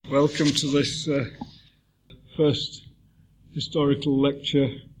Welcome to this first historical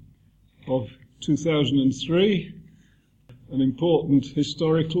lecture of 2003, an important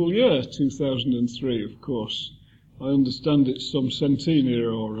historical year, 2003, of course. I understand it's some centenary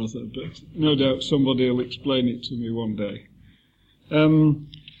or other, but no doubt somebody will explain it to me one day.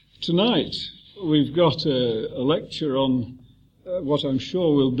 Tonight we've got a lecture on what I'm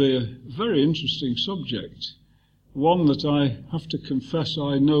sure will be a very interesting subject, one that I have to confess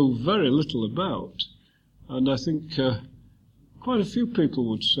I know very little about, and I think quite a few people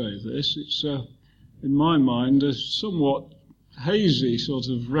would say this. It's, in my mind, a somewhat hazy sort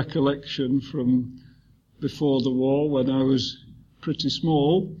of recollection from before the war when I was pretty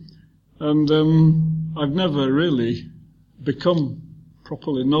small, and I've never really become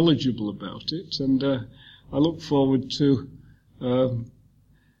properly knowledgeable about it, and I look forward to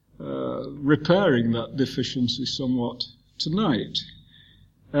repairing that deficiency somewhat tonight.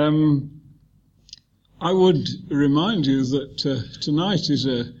 I would remind you that tonight is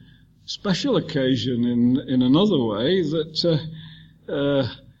a special occasion in another way, that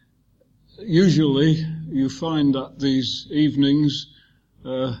usually you find at these evenings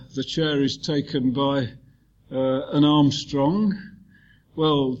the chair is taken by an Armstrong.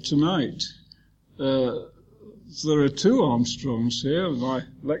 Well, tonight there are two Armstrongs here, my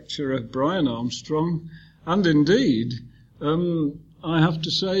lecturer Brian Armstrong, and indeed, I have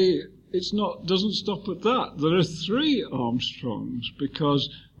to say, doesn't stop at that. There are three Armstrongs, because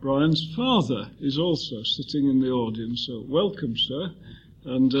Brian's father is also sitting in the audience. So welcome, sir.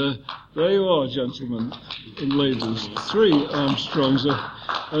 And there you are, gentlemen and ladies. Three Armstrongs,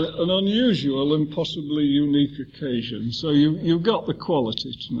 an unusual and possibly unique occasion. So you've got the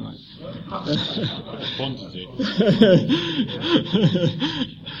quality tonight. Quantity.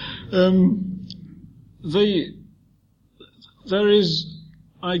 There is,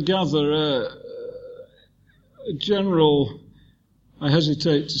 I gather, a general, I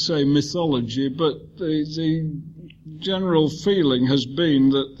hesitate to say mythology, but the general feeling has been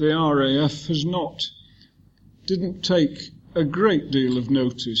that the RAF didn't take a great deal of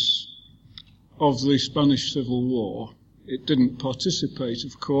notice of the Spanish Civil War. It didn't participate,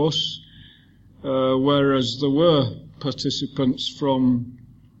 of course, whereas there were participants from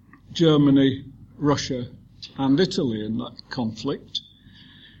Germany, Russia, and Italy in that conflict.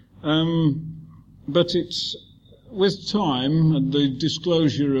 But it's with time and the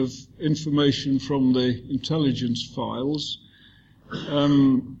disclosure of information from the intelligence files,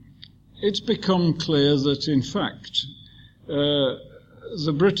 it's become clear that, in fact,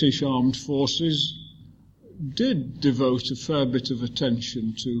 the British armed forces did devote a fair bit of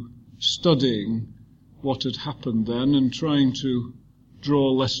attention to studying what had happened then and trying to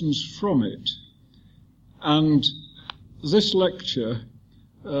draw lessons from it. And this lecture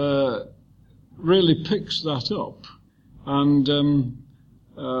really picks that up and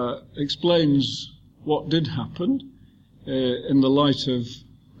explains what did happen in the light of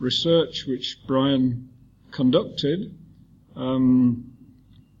research which Brian conducted, and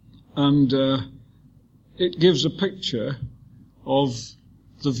it gives a picture of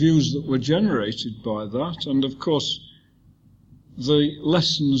the views that were generated by that, and of course the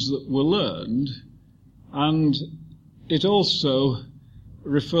lessons that were learned, and it also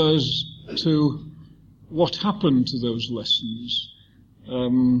refers to what happened to those lessons.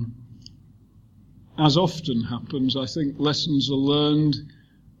 As often happens, I think lessons are learned,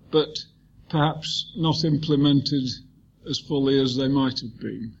 but perhaps not implemented as fully as they might have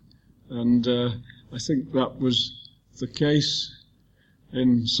been. And I think that was the case,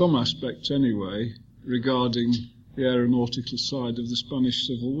 in some aspects anyway, regarding the aeronautical side of the Spanish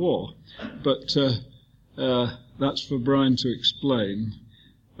Civil War. But that's for Brian to explain.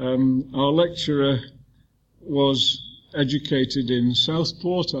 Our lecturer was educated in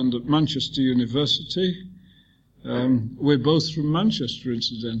Southport and at Manchester University. We're both from Manchester,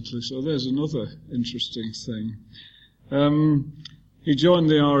 incidentally, so there's another interesting thing. He joined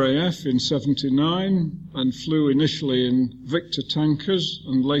the RAF in '79 and flew initially in Victor tankers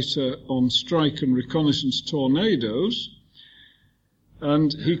and later on strike and reconnaissance tornadoes.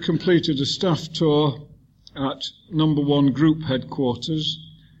 And he completed a staff tour at No. 1 Group Headquarters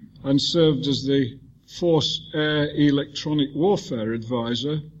and served as the Force Air Electronic Warfare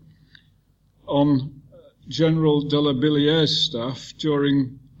Advisor on General de la Billiere's staff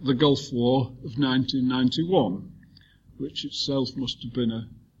during the Gulf War of 1991, which itself must have been a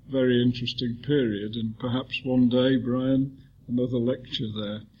very interesting period, and perhaps one day, Brian, another lecture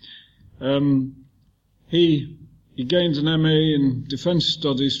there. He gained an MA in Defence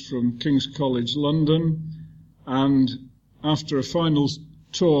Studies from King's College London, and after a final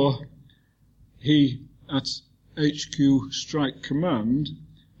tour, he, at HQ Strike Command,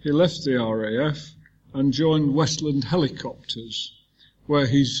 he left the RAF and joined Westland Helicopters, where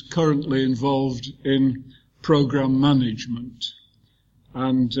he's currently involved in programme management.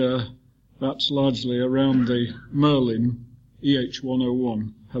 And that's largely around the Merlin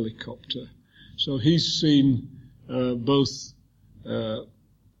EH-101 helicopter. So he's seen both the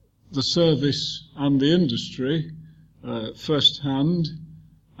service and the industry firsthand,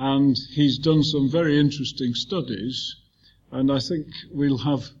 and he's done some very interesting studies, and I think we'll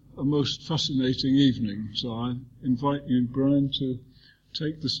have a most fascinating evening. So I invite you, Brian, to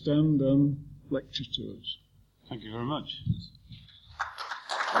take the stand and lecture to us. Thank you very much.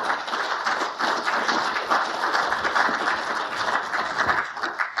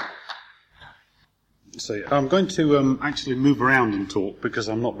 So I'm going to actually move around and talk because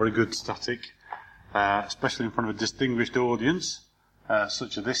I'm not very good static, especially in front of a distinguished audience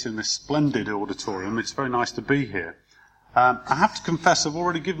such as this in this splendid auditorium. It's very nice to be here. I have to confess I've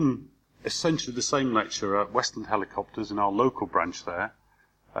already given essentially the same lecture at Westland Helicopters in our local branch there,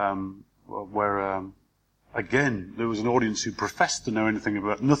 where again there was an audience who professed to know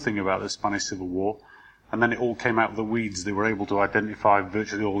nothing about the Spanish Civil War. And then it all came out of the weeds. They were able to identify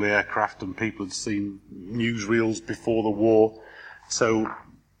virtually all the aircraft, and people had seen newsreels before the war. So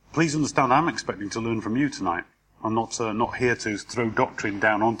please understand, I'm expecting to learn from you tonight. I'm not here to throw doctrine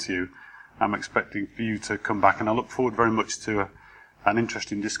down onto you. I'm expecting for you to come back, and I look forward very much to an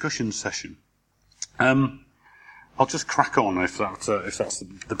interesting discussion session. I'll just crack on if that's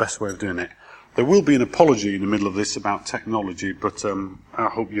the best way of doing it. There will be an apology in the middle of this about technology, but I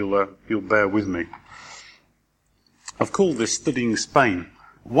hope you'll bear with me. I've called this Studying Spain.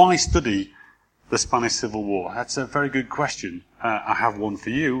 Why study the Spanish Civil War? That's a very good question. I have one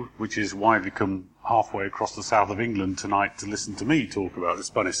for you, which is why have you come halfway across the south of England tonight to listen to me talk about the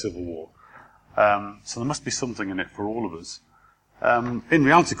Spanish Civil War? So there must be something in it for all of us. In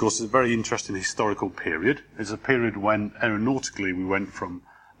reality, of course, it's a very interesting historical period. It's a period when aeronautically we went from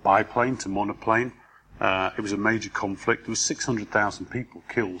biplane to monoplane. It was a major conflict. There was 600,000 people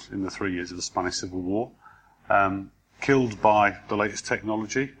killed in the 3 years of the Spanish Civil War. Killed by the latest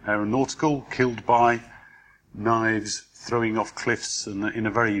technology, aeronautical, killed by knives, throwing off cliffs, and in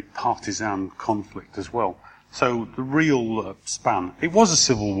a very partisan conflict as well. So the real span. It was a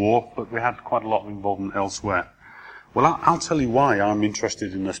civil war, but we had quite a lot of involvement elsewhere. Well, I'll tell you why I'm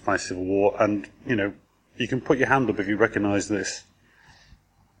interested in the Spanish Civil War, and, you can put your hand up if you recognise this.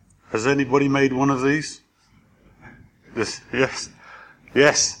 Has anybody made one of these? This, yes.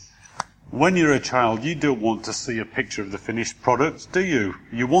 Yes. When you're a child, you don't want to see a picture of the finished product, do you?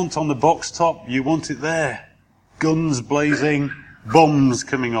 You want on the box top, you want it there. Guns blazing, bombs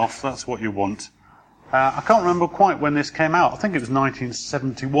coming off, that's what you want. I can't remember quite when this came out. I think it was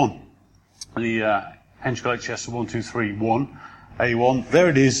 1971. The Henschel HS 1231, A1. There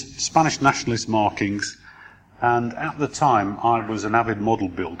it is, Spanish nationalist markings. And at the time, I was an avid model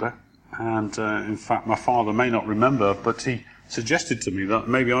builder. And in fact, my father may not remember, but he suggested to me that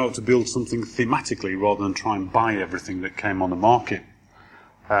maybe I ought to build something thematically rather than try and buy everything that came on the market.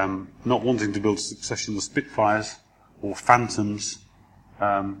 Not wanting to build a succession of Spitfires or Phantoms,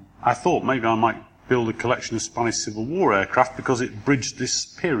 I thought maybe I might build a collection of Spanish Civil War aircraft because it bridged this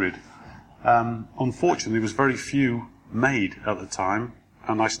period. Unfortunately, there was very few made at the time,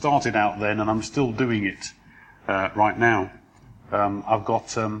 and I started out then, and I'm still doing it right now. I've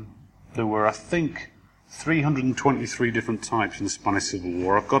got, there were, I think, 323 different types in the Spanish Civil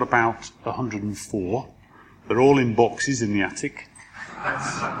War. I've got about 104. They're all in boxes in the attic.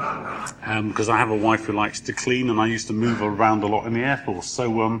 Because I have a wife who likes to clean, and I used to move around a lot in the Air Force.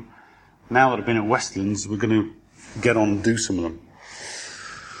 So now that I've been at Westlands, we're going to get on and do some of them.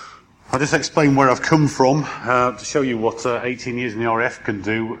 I'll just explain where I've come from to show you what 18 years in the RAF can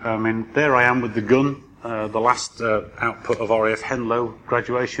do. There I am with the gun, the last output of RAF Henlow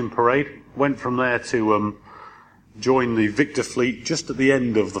graduation parade. Went from there to join the Victor Fleet just at the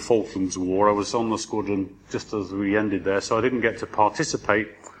end of the Falklands War. I was on the squadron just as we ended there, so I didn't get to participate,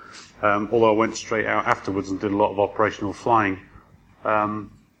 although I went straight out afterwards and did a lot of operational flying.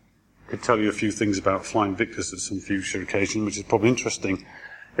 Could tell you a few things about flying Victors at some future occasion, which is probably interesting.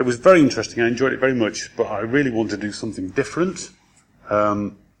 It was very interesting, I enjoyed it very much, but I really wanted to do something different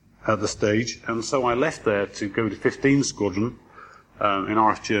at the stage, and so I left there to go to 15 Squadron in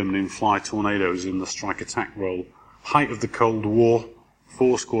RF Germany and fly Tornadoes in the strike attack role. Height of the Cold War,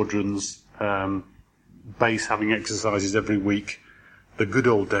 4 squadrons, base having exercises every week. The good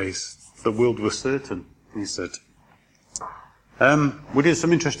old days. The world was certain, he said. We did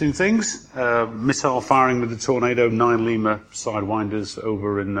some interesting things. Missile firing with the Tornado 9 Lima sidewinders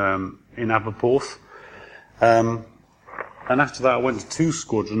over in Aberporth. And after that I went to 2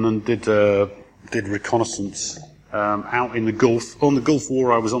 Squadron and did reconnaissance out in the Gulf. On the Gulf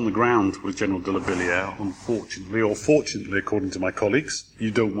War I was on the ground with General de la Villiers, unfortunately, or fortunately according to my colleagues. You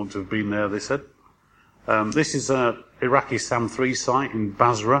don't want to have been there, they said. This is an Iraqi SAM-3 site in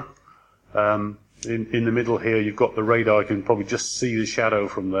Basra. In the middle here you've got the radar, you can probably just see the shadow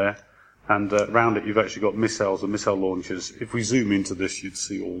from there, and around it you've actually got missiles and missile launchers. If we zoom into this you'd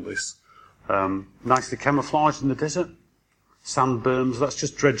see all this. Nicely camouflaged in the desert. Sand berms, that's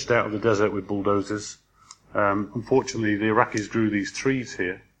just dredged out of the desert with bulldozers. Unfortunately the Iraqis grew these trees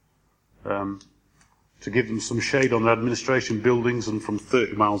here to give them some shade on their administration buildings, and from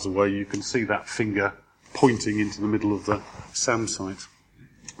 30 miles away you can see that finger pointing into the middle of the SAM site,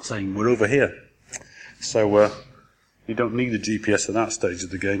 saying, we're over here. So you don't need a GPS at that stage of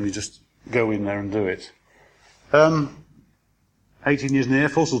the game, you just go in there and do it. 18 years in the Air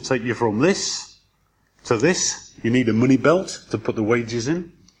Force will take you from this to this. You need a money belt to put the wages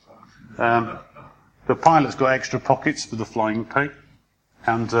in. The pilot's got extra pockets for the flying pay.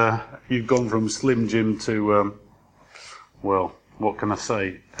 And you've gone from Slim Jim to, well, what can I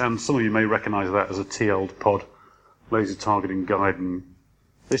say? And some of you may recognise that as a TL'd pod, laser targeting guide, and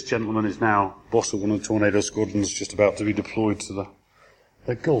this gentleman is now boss of one of the Tornado squadrons, just about to be deployed to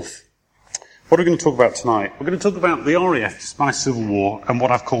the Gulf. What are we going to talk about tonight? We're going to talk about the RAF, the Spanish Civil War, and what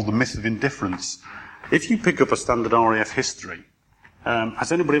I've called the myth of indifference. If you pick up a standard RAF history,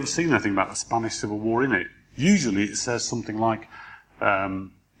 has anybody ever seen anything about the Spanish Civil War in it? Usually it says something like, the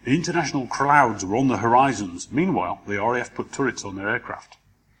international clouds were on the horizons. Meanwhile, the RAF put turrets on their aircraft.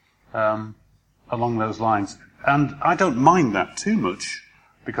 Along those lines. And I don't mind that too much,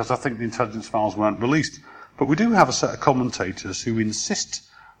 because I think the intelligence files weren't released. But we do have a set of commentators who insist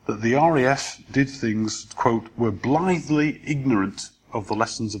that the RAF did things, quote, were blithely ignorant of the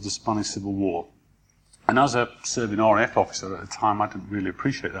lessons of the Spanish Civil War. And as a serving RAF officer at the time, I didn't really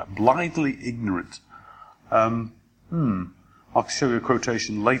appreciate that. Blithely ignorant. I'll show you a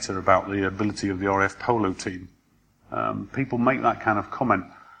quotation later about the ability of the RAF polo team. People make that kind of comment.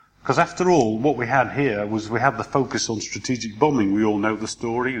 Because after all, what we had here was we had the focus on strategic bombing. We all know the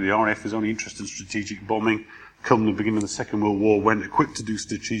story. The RAF is only interested in strategic bombing. Come the beginning of the Second World War, went equipped to do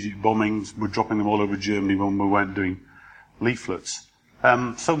strategic bombings. We're dropping them all over Germany when we weren't doing leaflets.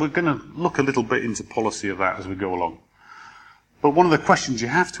 So we're going to look a little bit into policy of that as we go along. But one of the questions you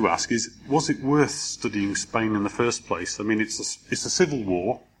have to ask is, was it worth studying Spain in the first place? I mean, it's a civil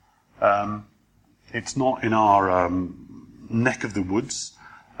war. It's not in our neck of the woods.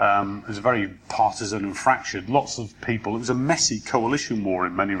 It was very partisan and fractured. Lots of people. It was a messy coalition war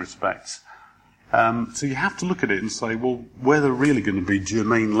in many respects. So you have to look at it and say, well, where there really going to be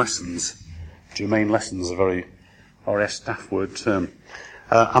germane lessons? Germane lessons, a very RS staff word term.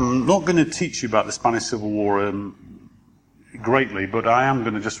 I'm not going to teach you about the Spanish Civil War greatly, but I am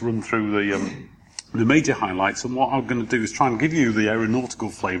going to just run through the major highlights, and what I'm going to do is try and give you the aeronautical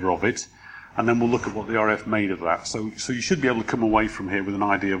flavour of it, and then we'll look at what the RAF made of that. So you should be able to come away from here with an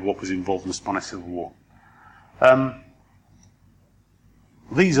idea of what was involved in the Spanish Civil War.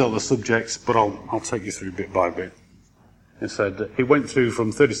 These are the subjects, but I'll take you through bit by bit. It said it went through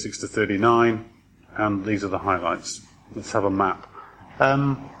from 36 to 39, and these are the highlights. Let's have a map.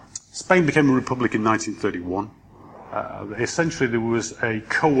 Spain became a republic in 1931. Essentially, there was a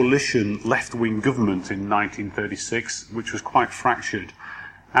coalition left-wing government in 1936, which was quite fractured.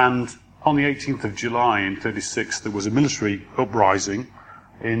 And on the 18th of July in 36, there was a military uprising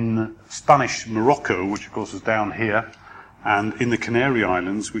in Spanish Morocco, which of course was down here, and in the Canary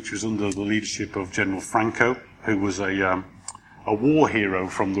Islands, which was under the leadership of General Franco, who was a war hero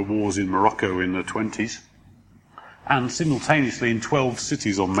from the wars in Morocco in the 20s, and simultaneously in 12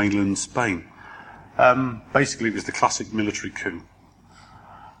 cities on mainland Spain. Basically, it was the classic military coup.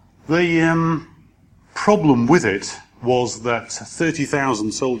 The problem with it was that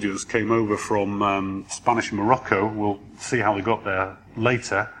 30,000 soldiers came over from Spanish Morocco. We'll see how they got there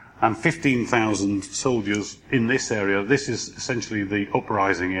later. And 15,000 soldiers in this area. This is essentially the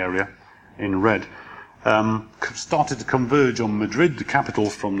uprising area in red. Started to converge on Madrid, the capital,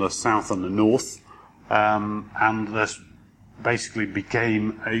 from the south and the north. And this basically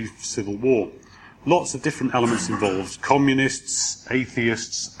became a civil war. Lots of different elements involved. Communists,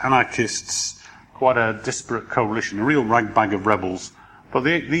 atheists, anarchists, quite a disparate coalition, a real ragbag of rebels. But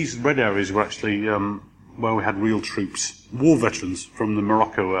these red areas were actually where we had real troops, war veterans from the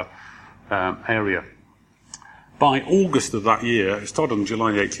Morocco area. By August of that year, it started on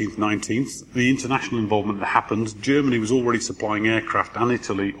July 18th, 19th, the international involvement that happened, Germany was already supplying aircraft and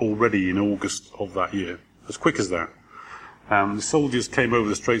Italy already in August of that year. As quick as that. The soldiers came over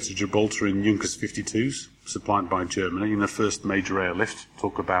the Straits of Gibraltar in Junkers 52s, supplied by Germany, in the first major airlift.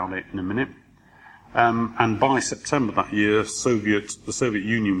 Talk about it in a minute. And by September that year, the Soviet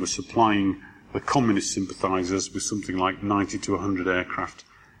Union was supplying the communist sympathisers with something like 90 to 100 aircraft.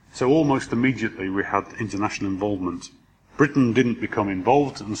 So almost immediately we had international involvement. Britain didn't become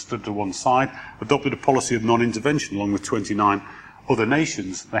involved and stood to one side, adopted a policy of non-intervention along with 29 other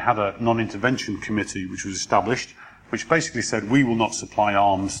nations. They had a non-intervention committee which was established, which basically said we will not supply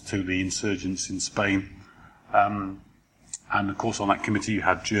arms to the insurgents in Spain. And of course on that committee you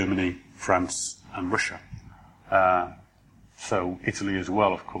had Germany, France and Russia. So Italy as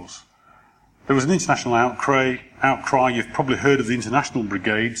well, of course. There was an international outcry. You've probably heard of the international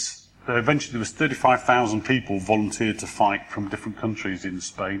brigades. Eventually there was 35,000 people volunteered to fight from different countries in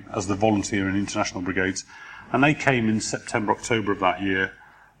Spain as the volunteer and international brigades. And they came in September, October of that year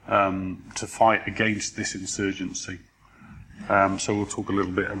to fight against this insurgency. So we'll talk a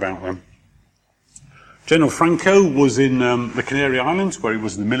little bit about them. General Franco was in the Canary Islands, where he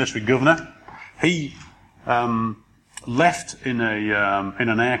was the military governor. He left in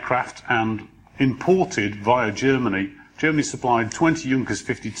an aircraft and imported via Germany. Germany supplied 20 Junkers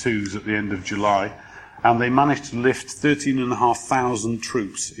 52s at the end of July, and they managed to lift 13,500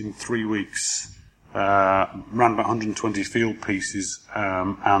 troops in 3 weeks. Ran about 120 field pieces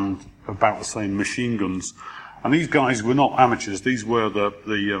and about the same machine guns. And these guys were not amateurs. These were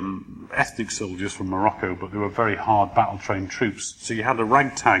the ethnic soldiers from Morocco, but they were very hard battle-trained troops. So you had a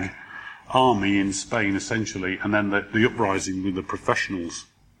ragtag army in Spain, essentially, and then the uprising with the professionals.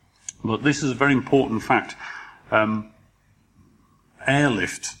 But this is a very important fact.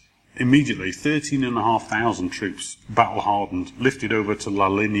 Airlift, immediately, 13,500 troops, battle-hardened, lifted over to La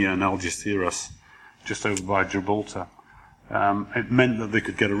Linea and Algeciras, just over by Gibraltar. It meant that they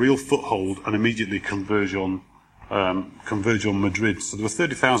could get a real foothold and immediately converge on Madrid. So there were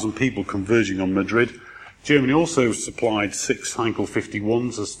 30,000 people converging on Madrid. Germany also supplied 6 Heinkel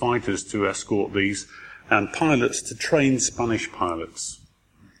 51s as fighters to escort these, and pilots to train Spanish pilots.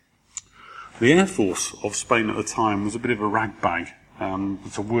 The Air Force of Spain at the time was a bit of a ragbag.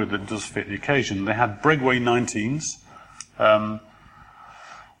 It's a word that does fit the occasion. They had Breguet 19s,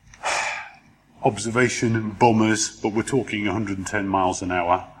 observation bombers, but we're talking 110 miles an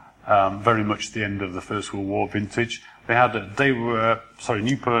hour. Very much the end of the First World War vintage. They had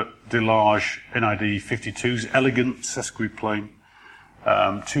Newport Delage NID 52s, elegant sesquiplane,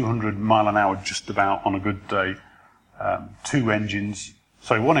 200 mile an hour just about on a good day. 2 engines,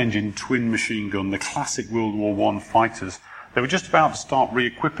 one engine, twin machine gun, the classic World War I fighters. They were just about to start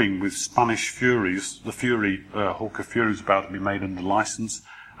re-equipping with Spanish Furies. The Hawker Fury was about to be made under license,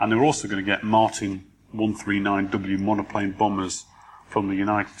 and they were also going to get Martin 139W monoplane bombers from the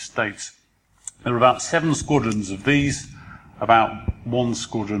United States. There were about 7 squadrons of these, about 1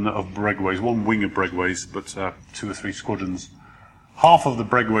 squadron of Breguets, 1 wing of Breguets, but 2 or 3 squadrons. Half of the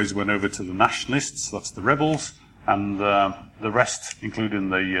Breguets went over to the nationalists, that's the rebels, and the rest, including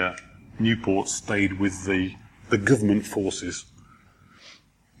the Newports, stayed with the government forces.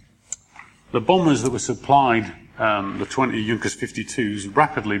 The bombers that were supplied, the 20 Junkers 52s,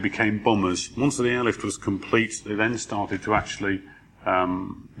 rapidly became bombers. Once the airlift was complete, they then started to actually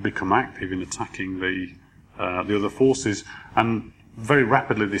become active in attacking the other forces, and very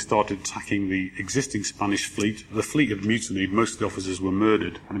rapidly they started attacking the existing Spanish fleet. The fleet had mutinied, most of the officers were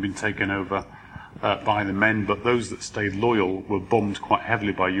murdered and had been taken over by the men, but those that stayed loyal were bombed quite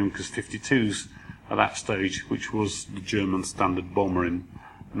heavily by Junkers 52s at that stage, which was the German standard bomber in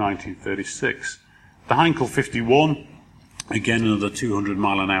 1936. The Heinkel 51, again another 200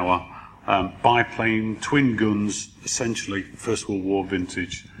 mile an hour, biplane, twin guns, essentially First World War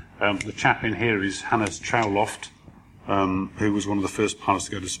vintage. The chap in here is Hannes Trauloft, who was one of the first pilots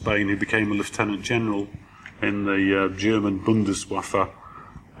to go to Spain. He became a lieutenant general in the German Bundeswaffe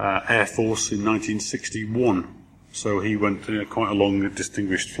Air Force in 1961. So he went quite a long,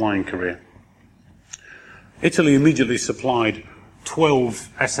 distinguished flying career. Italy immediately supplied 12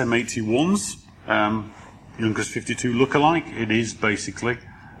 SM-81s, Junkers 52 look-alike, it is basically,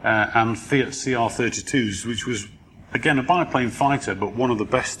 and Fiat CR-32s, which was, again, a biplane fighter, but one of the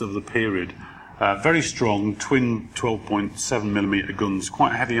best of the period. Very strong, twin 12.7mm guns,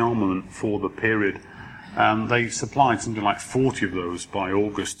 quite heavy armament for the period. They supplied something like 40 of those by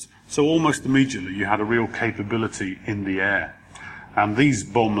August. So almost immediately you had a real capability in the air. And these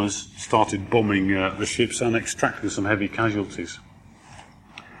bombers started bombing the ships and extracting some heavy casualties.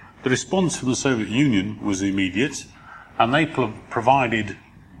 The response from the Soviet Union was immediate, and they provided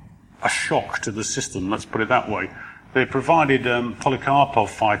a shock to the system, let's put it that way. They provided Polikarpov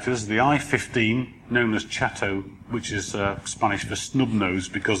fighters, the I-15, known as Chateau, which is Spanish for snub-nose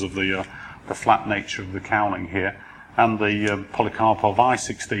because of the flat nature of the cowling here, and the Polikarpov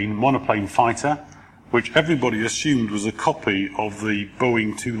I-16 monoplane fighter, which everybody assumed was a copy of the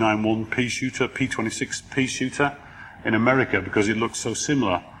Boeing 291 P-shooter, P-26 P-shooter in America because it looked so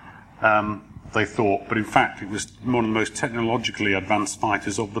similar, they thought, but in fact it was one of the most technologically advanced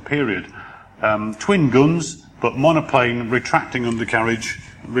fighters of the period. Twin guns, but monoplane, retracting undercarriage,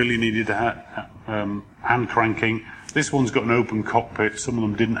 really needed hand cranking. This one's got an open cockpit, some of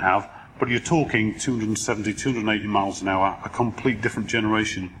them didn't have, but you're talking 270, 280 miles an hour, a complete different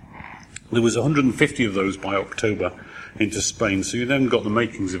generation. There was 150 of those by October into Spain, so you then got the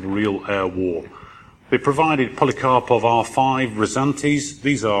makings of a real air war. They provided Polikarpov R5 Razantes.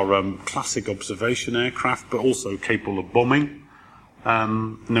 These are classic observation aircraft, but also capable of bombing,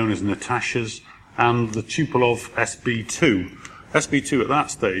 known as Natashas, and the Tupolev SB-2. SB-2 at that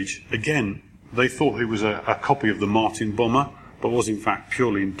stage, again, they thought it was a copy of the Martin bomber, but was in fact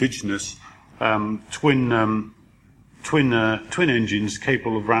purely indigenous. Twin engines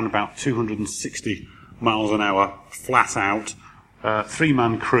capable of around about 260 miles an hour, flat out.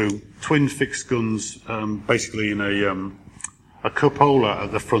 Three-man crew, twin fixed guns, basically in a cupola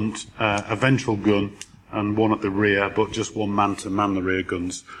at the front, a ventral gun, and one at the rear, but just one man to man the rear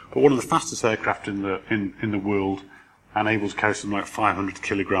guns. But one of the fastest aircraft in the world, and able to carry something like 500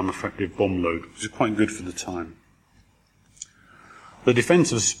 kilogram effective bomb load, which is quite good for the time. The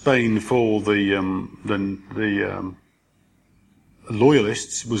defence of Spain for the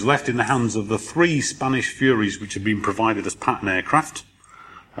Loyalists was left in the hands of the 3 Spanish Furies which had been provided as pattern aircraft.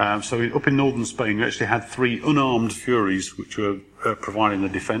 So up in northern Spain we actually had 3 unarmed Furies which were providing the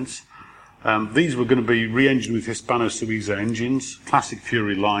defence. These were going to be re-engined with Hispano-Suiza engines, classic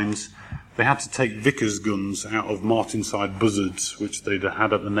Fury lines. They had to take Vickers guns out of Martinside Buzzards, which they'd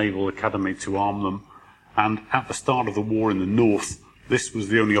had at the Naval Academy to arm them. And at the start of the war in the north, this was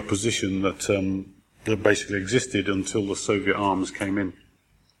the only opposition that basically existed until the Soviet arms came in.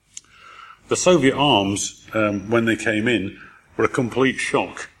 The Soviet arms, when they came in, were a complete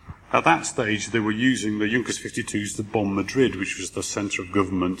shock. At that stage, they were using the Junkers 52s to bomb Madrid, which was the centre of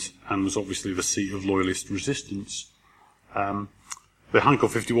government and was obviously the seat of loyalist resistance. The Heinkel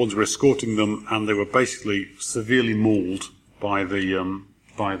 51s were escorting them, and they were basically severely mauled by the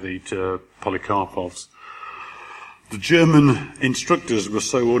Polikarpovs. The German instructors were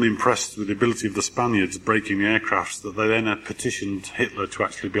so unimpressed with the ability of the Spaniards breaking the aircrafts that they then had petitioned Hitler to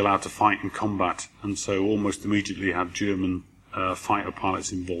actually be allowed to fight in combat, and so almost immediately had German fighter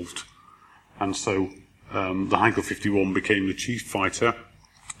pilots involved. And so the Heinkel 51 became the chief fighter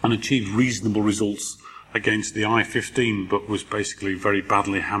and achieved reasonable results against the I-15, but was basically very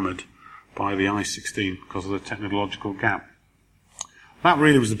badly hammered by the I-16 because of the technological gap. That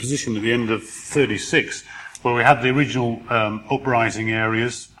really was the position at the end of 36, where we had the original uprising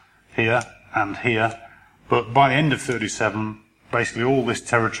areas here and here, but by the end of 37, basically all this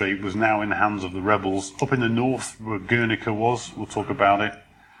territory was now in the hands of the rebels. Up in the north, where Guernica was, we'll talk about it.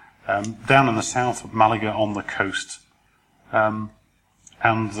 Down in the south, Malaga on the coast. And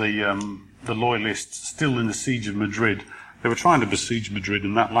the loyalists still in the siege of Madrid. They were trying to besiege Madrid,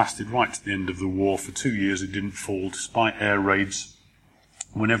 and that lasted right to the end of the war. For 2 years it didn't fall, despite air raids,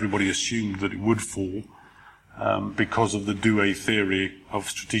 when everybody assumed that it would fall. Because of the Douai theory of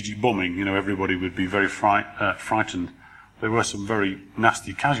strategic bombing, everybody would be very frightened. There were some very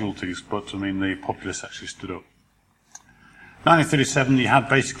nasty casualties, but the populace actually stood up. 1937,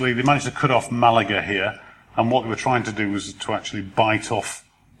 they managed to cut off Malaga here, and what they were trying to do was to actually bite off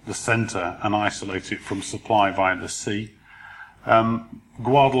the centre and isolate it from supply via the sea.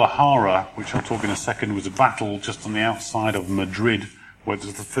 Guadalajara, which I'll talk in a second, was a battle just on the outside of Madrid, where there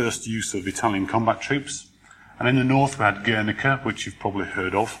was the first use of Italian combat troops. And in the north we had Guernica, which you've probably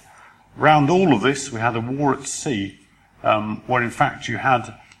heard of. Round all of this we had a war at sea, where in fact you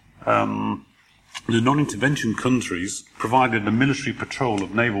had the non-intervention countries provided a military patrol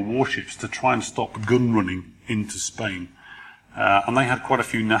of naval warships to try and stop gun running into Spain. And they had quite a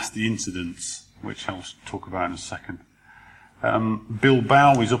few nasty incidents, which I'll talk about in a second.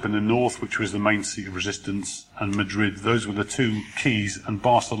 Bilbao is up in the north, which was the main seat of resistance, and Madrid. Those were the 2 keys, and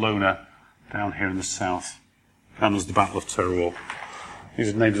Barcelona down here in the south. And there's the Battle of Teruel. These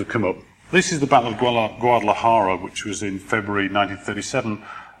are the names that come up. This is the Battle of Guadalajara, which was in February 1937.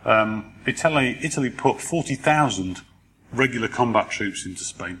 Italy put 40,000 regular combat troops into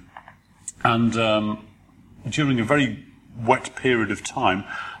Spain. And during a very wet period of time,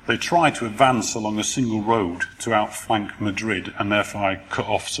 they tried to advance along a single road to outflank Madrid and therefore cut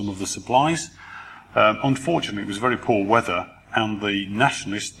off some of the supplies. Unfortunately, it was very poor weather, and the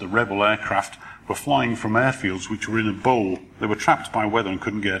nationalists, the rebel aircraft, were flying from airfields which were in a bowl. They were trapped by weather and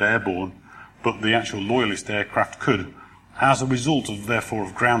couldn't get airborne, but the actual loyalist aircraft could. As a result of, therefore,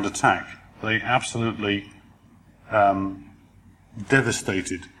 of ground attack, they absolutely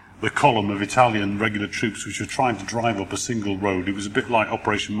devastated the column of Italian regular troops which were trying to drive up a single road. It was a bit like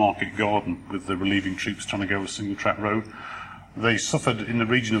Operation Market Garden, with the relieving troops trying to go a single track road. They suffered in the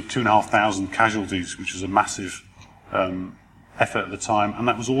region of 2,500 casualties, which was a massive effort at the time, and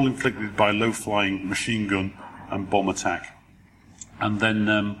that was all inflicted by low-flying machine gun and bomb attack. And then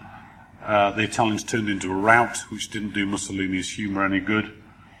the Italians turned into a rout, which didn't do Mussolini's humour any good,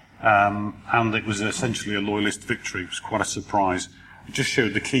 and it was essentially a loyalist victory. It was quite a surprise. It just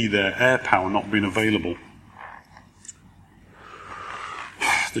showed the key there, air power not being available.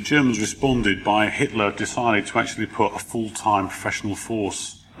 The Germans responded by Hitler decided to actually put a full-time professional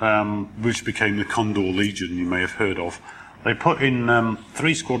force, which became the Condor Legion, you may have heard of. They put in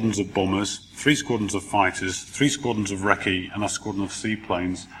 3 squadrons of bombers, 3 squadrons of fighters, 3 squadrons of recce, and a squadron of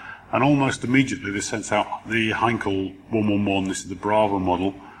seaplanes. And almost immediately they sent out the Heinkel 111, this is the Bravo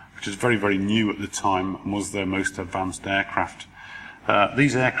model, which is very, very new at the time and was their most advanced aircraft.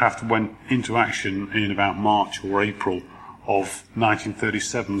 These aircraft went into action in about March or April of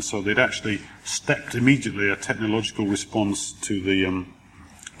 1937, so they'd actually stepped immediately a technological response to the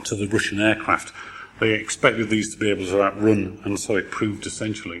Russian aircraft. They expected these to be able to outrun, and so it proved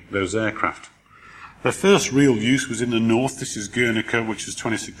essentially those aircraft. Their first real use was in the north. This is Guernica, which is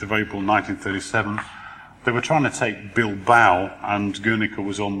 26th of April 1937. They were trying to take Bilbao, and Guernica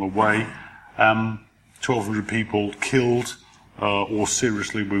was on the way. 1,200 people killed or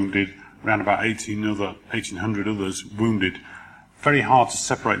seriously wounded, around about 1,800 others wounded. Very hard to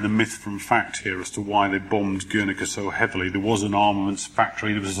separate the myth from fact here as to why they bombed Guernica so heavily. There was an armaments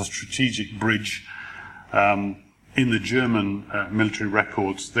factory, there was a strategic bridge. In the German military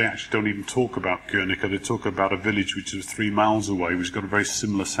records, they actually don't even talk about Guernica. They talk about a village which is 3 miles away, which has got a very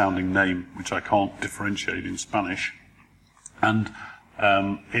similar sounding name, which I can't differentiate in Spanish. And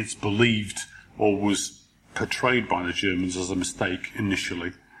it's believed, or was portrayed by the Germans as a mistake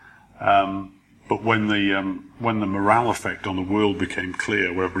initially. But when the morale effect on the world became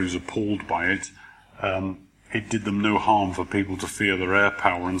clear, where everybody was appalled by it, it did them no harm for people to fear their air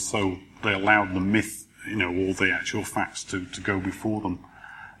power, and so they allowed the myth, all the actual facts to go before them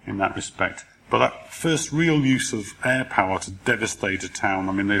in that respect. But that first real use of air power to devastate a town,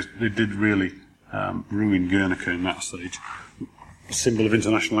 I mean, they did really ruin Guernica in that stage. A symbol of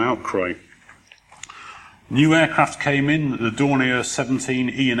international outcry. New aircraft came in, the Dornier 17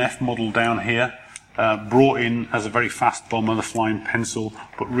 E and F model down here, brought in as a very fast bomber, the Flying Pencil,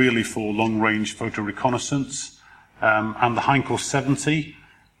 but really for long-range photo reconnaissance. And the Heinkel 70,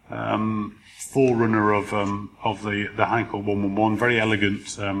 forerunner of the Heinkel 111, very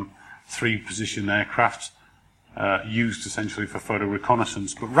elegant 3-position aircraft, used essentially for photo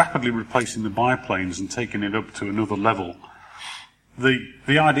reconnaissance, but rapidly replacing the biplanes and taking it up to another level.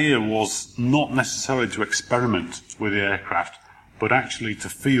 The idea was not necessarily to experiment with the aircraft, but actually to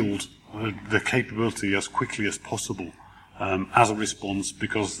field the capability as quickly as possible as a response,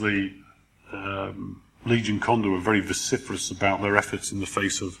 because the Legion Condor were very vociferous about their efforts in the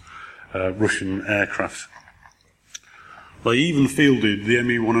face of Russian aircraft. They even fielded the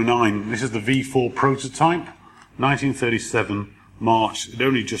ME-109. This is the V4 prototype, 1937, March. It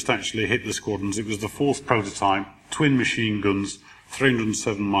only just actually hit the squadrons. It was the 4th prototype, twin machine guns,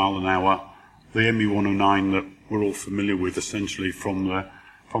 307 mile an hour, the ME-109 that we're all familiar with essentially from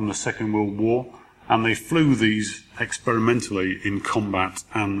the Second World War. And they flew these experimentally in combat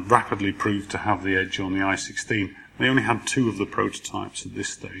and rapidly proved to have the edge on the I-16. They only had 2 of the prototypes at this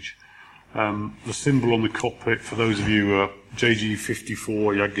stage. The symbol on the cockpit, for those of you who are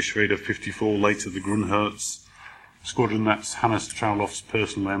JG-54, Jagdgeschwader 54, later the Grunherz squadron, that's Hannes Trauloff's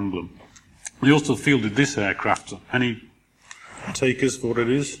personal emblem. They also fielded this aircraft. Any takers for what it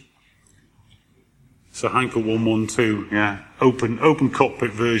is? So Heinkel 112, yeah, open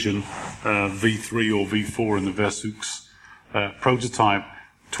cockpit version, V3 or V4 in the Versuchs prototype.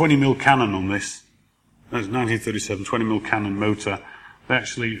 20mm cannon on this. That was 1937, 20mm cannon motor. They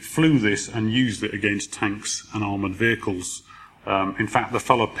actually flew this and used it against tanks and armoured vehicles. In fact, the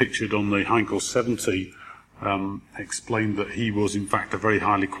fellow pictured on the Heinkel 70 explained that he was in fact a very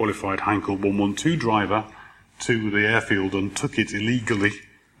highly qualified Heinkel 112 driver to the airfield and took it illegally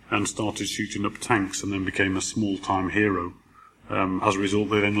and started shooting up tanks and then became a small-time hero. As a result,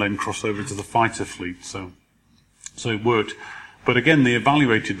 they then let him cross over to the fighter fleet. So So it worked. But again, they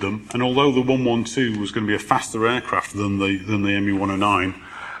evaluated them, and although the 112 was going to be a faster aircraft than the ME-109,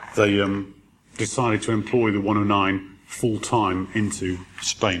 they decided to employ the 109 full-time into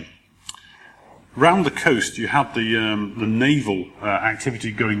Spain. Round the coast, you had the naval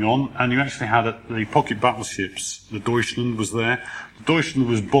activity going on, and you actually had the pocket battleships. The Deutschland was there. The Deutschland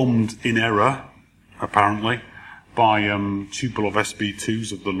was bombed in error, apparently, by Tupolev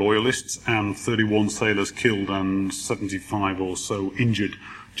SB-2s of the Loyalists, and 31 sailors killed and 75 or so injured.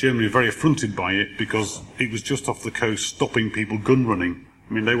 Germany were very affronted by it because it was just off the coast stopping people gun running.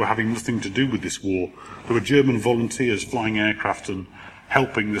 I mean, they were having nothing to do with this war. There were German volunteers flying aircraft and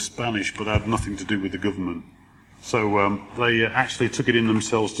helping the Spanish, but had nothing to do with the government. So they actually took it in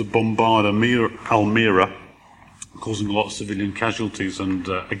themselves to bombard Almira, causing a lot of civilian casualties and,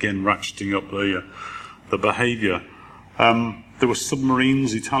 again, ratcheting up the behaviour. There were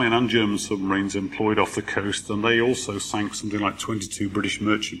submarines, Italian and German submarines, employed off the coast, and they also sank something like 22 British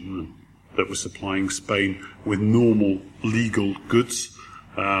merchantmen that were supplying Spain with normal, legal goods.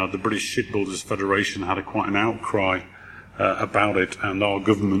 The British Shipbuilders Federation had quite an outcry about it, and our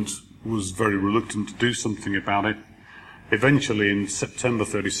government was very reluctant to do something about it. Eventually, in September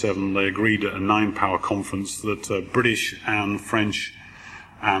 1937, they agreed at a 9-power conference that British and French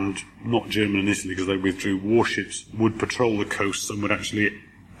and not German and Italy, because they withdrew, warships would patrol the coasts and would actually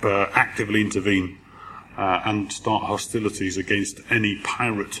actively intervene and start hostilities against any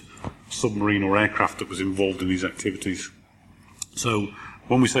pirate submarine or aircraft that was involved in these activities. So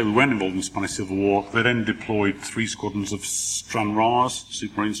when we say we weren't involved in the Spanish Civil War, they then deployed 3 squadrons of RAeS,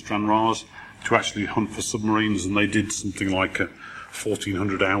 submarine RAeS, to actually hunt for submarines, and they did something like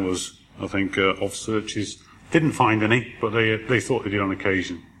 1,400 hours, I think, of searches. Didn't find any, but they thought they did on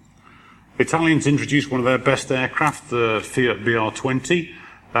occasion. Italians introduced one of their best aircraft, the Fiat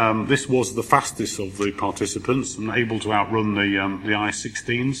BR-20. This was the fastest of the participants and able to outrun the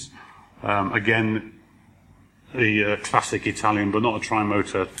I-16s. Again, the classic Italian, but not a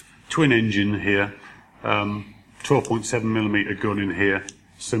tri-motor, twin engine here, 12.7mm gun in here,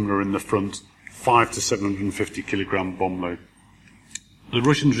 similar in the front, 5 to 750 kilogram bomb load. The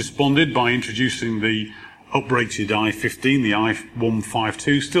Russians responded by introducing the uprated I-15, the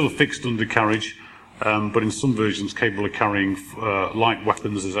I-152, still a fixed undercarriage, but in some versions capable of carrying light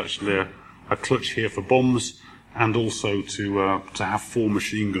weapons. There's actually a clutch here for bombs, and also to have 4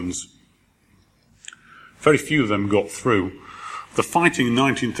 machine guns. Very few of them got through. The fighting in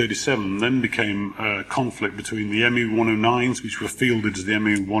 1937 then became a conflict between the ME-109s, which were fielded as the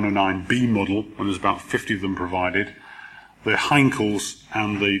ME-109B model, and there's about 50 of them provided, the Heinkels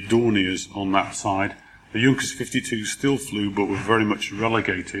and the Dorniers on that side. The Junkers 52 still flew, but were very much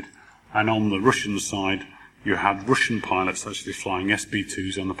relegated. And on the Russian side, you had Russian pilots actually flying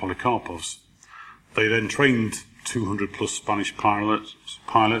SB-2s and the Polikarpovs. They then trained 200 plus Spanish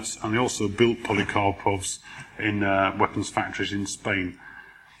pilots, and they also built Polikarpovs in weapons factories in Spain.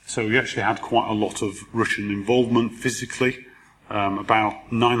 So we actually had quite a lot of Russian involvement physically,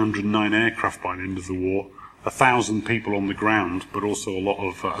 about 909 aircraft by the end of the war, 1,000 people on the ground, but also a lot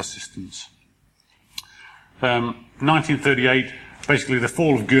of assistance. 1938, basically the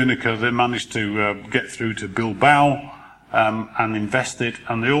fall of Guernica, they managed to get through to Bilbao and invest it,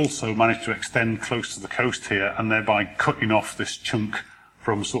 and they also managed to extend close to the coast here, and thereby cutting off this chunk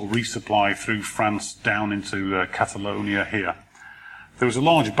from sort of resupply through France down into Catalonia here. There was a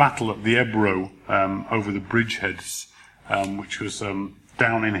large battle at the Ebro over the bridgeheads, which was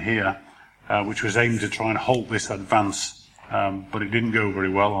down in here, which was aimed to try and halt this advance, but it didn't go very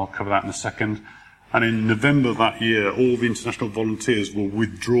well. I'll cover that in a second. And in November that year, all the international volunteers were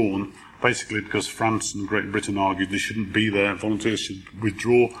withdrawn, basically because France and Great Britain argued they shouldn't be there, volunteers should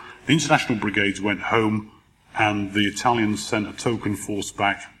withdraw. The international brigades went home, and the Italians sent a token force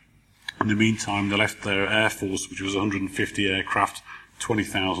back. In the meantime, they left their air force, which was 150 aircraft,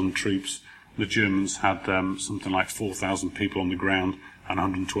 20,000 troops. The Germans had something like 4,000 people on the ground and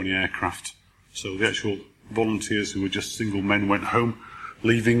 120 aircraft. So the actual volunteers, who were just single men, went home,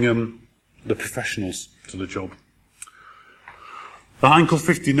 leaving the professionals to the job. The Heinkel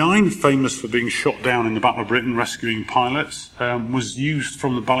 59, famous for being shot down in the Battle of Britain rescuing pilots, was used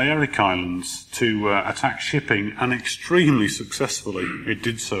from the Balearic Islands to attack shipping, and extremely successfully it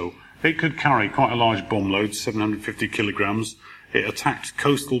did so. It could carry quite a large bomb load, 750 kilograms. It attacked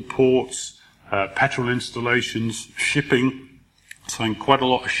coastal ports, petrol installations, shipping, so quite a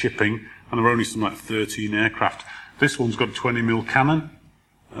lot of shipping, and there were only something like 13 aircraft. This one's got a 20mm cannon.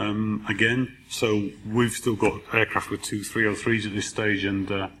 Again, so we've still got aircraft with 2 303s at this stage,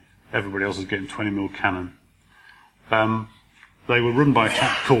 and everybody else is getting 20mm cannon. They were run by a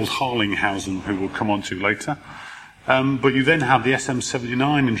chap called Harlinghausen, who we'll come on to later. But you then had the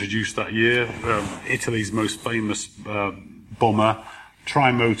SM-79 introduced that year, Italy's most famous bomber,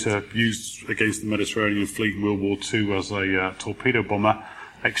 trimotor, used against the Mediterranean fleet in World War II as a torpedo bomber.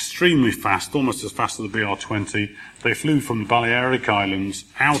 Extremely fast, almost as fast as the BR-20. They flew from the Balearic Islands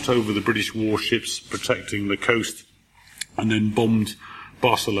out over the British warships, protecting the coast, and then bombed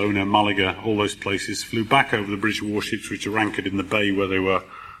Barcelona, Malaga, all those places, flew back over the British warships which are anchored in the bay where they were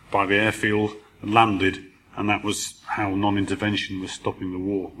by the airfield, and landed, and that was how non-intervention was stopping the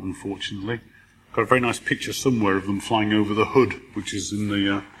war, unfortunately. Got a very nice picture somewhere of them flying over the hood, which is in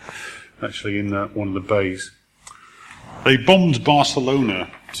the actually in one of the bays. They bombed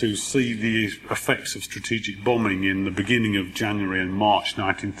Barcelona to see the effects of strategic bombing in the beginning of January and March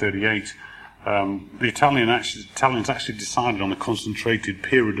 1938. The Italians actually decided on a concentrated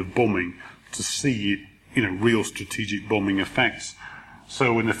period of bombing to see, real strategic bombing effects.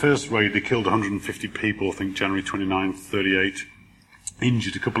 So in the first raid, they killed 150 people, I think January 29, 38,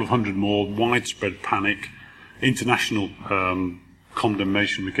 injured a couple of hundred more, widespread panic, international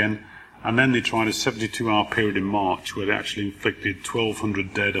condemnation again. And then they tried a 72-hour period in March where they actually inflicted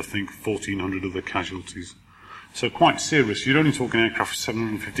 1,200 dead, I think 1,400 other casualties. So quite serious. You're only talking aircraft with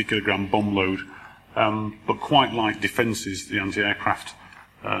 750 kilogram bomb load, but quite light defences. The anti-aircraft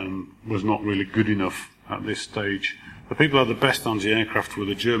was not really good enough at this stage. The people who had the best anti-aircraft were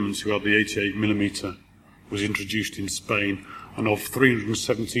the Germans, who had the 88mm, was introduced in Spain, and of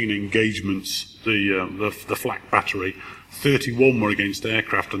 317 engagements, the flak battery, 31 were against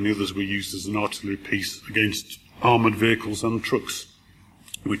aircraft, and the others were used as an artillery piece against armoured vehicles and trucks,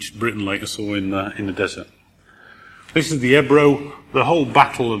 which Britain later saw in the desert. This is the Ebro. The whole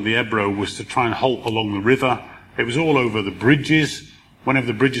battle of the Ebro was to try and halt along the river. It was all over the bridges. Whenever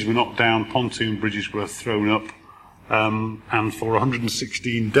the bridges were knocked down, pontoon bridges were thrown up. And for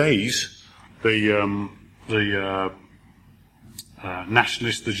 116 days, the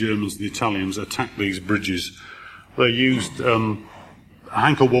nationalists, the Germans, the Italians attacked these bridges. They used Heinkel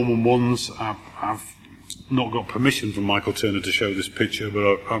 111s. I've not got permission from Michael Turner to show this picture,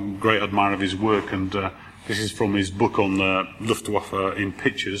 but I'm a great admirer of his work, and this is from his book on Luftwaffe in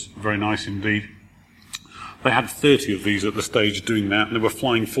pictures. Very nice indeed. They had 30 of these at the stage doing that, and they were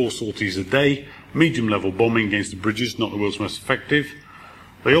flying 4 sorties a day, medium-level bombing against the bridges, not the world's most effective.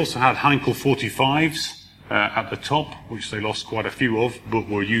 They also had Heinkel 45s at the top, which they lost quite a few of, but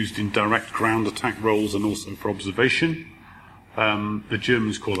were used in direct ground attack roles and also for observation. The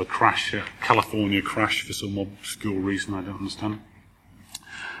Germans call a crash California crash for some obscure reason I don't understand.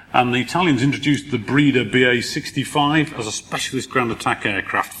 And the Italians introduced the Breeder BA-65 as a specialist ground attack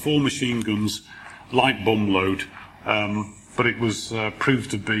aircraft, 4 machine guns, light bomb load, but it was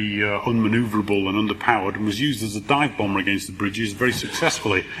proved to be unmanoeuvrable and underpowered, and was used as a dive bomber against the bridges very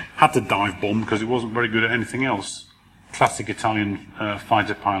successfully. Had to dive bomb because it wasn't very good at anything else. Classic Italian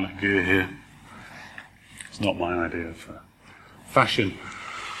fighter pilot gear here. It's not my idea of fashion.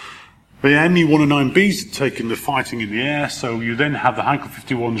 The Me-109Bs had taken the fighting in the air, so you then had the Heinkel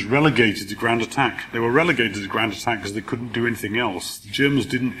 51s relegated to ground attack. They were relegated to ground attack because they couldn't do anything else. The Germans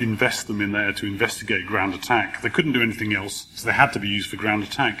didn't invest them in there to investigate ground attack. They couldn't do anything else, so they had to be used for ground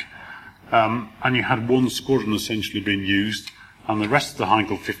attack. And you had 1 squadron essentially being used, and the rest of the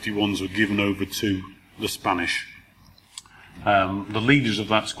Heinkel 51s were given over to the Spanish. The leaders of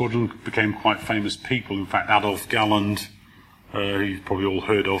that squadron became quite famous people. In fact, Adolf Galland, you've probably all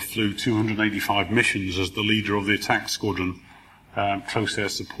heard of, flew 285 missions as the leader of the attack squadron, close air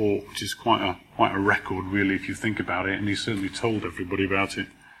support, which is quite a record, really, if you think about it, and he certainly told everybody about it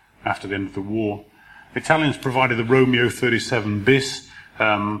after the end of the war. The Italians provided the Romeo 37 bis,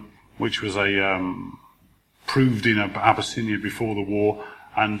 which was proved in Abyssinia before the war,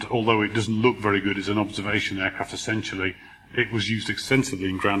 and although it doesn't look very good as an observation aircraft, essentially, it was used extensively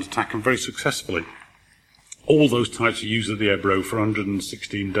in ground attack and very successfully. All those types were used at the Ebro for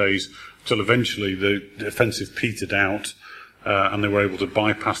 116 days, till eventually the offensive petered out, and they were able to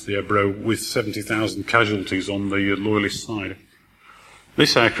bypass the Ebro with 70,000 casualties on the Loyalist side.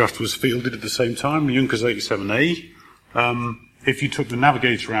 This aircraft was fielded at the same time, the Junkers 87A. If you took the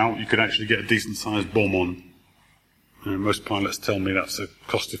navigator out, you could actually get a decent-sized bomb on. Most pilots tell me that's a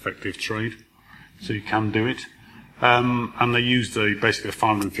cost-effective trade, so you can do it. And they used basically a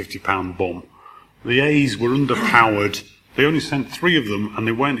 550-pound bomb. The A's were underpowered. They only sent 3 of them, and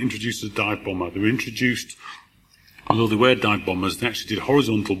they weren't introduced as dive bomber. They were introduced, although they were dive bombers, they actually did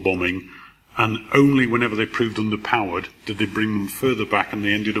horizontal bombing, and only whenever they proved underpowered did they bring them further back, and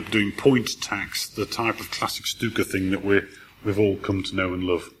they ended up doing point attacks, the type of classic Stuka thing that we've all come to know and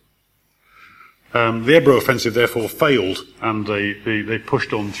love. The Ebro offensive therefore failed, and they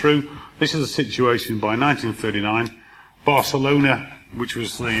pushed on through. This is a situation by 1939. Barcelona, which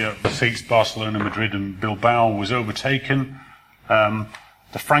was the seats, Barcelona, Madrid and Bilbao, was overtaken.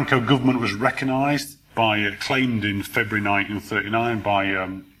 The Franco government was recognised claimed in February 1939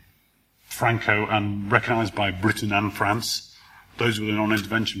 by Franco and recognised by Britain and France. Those were the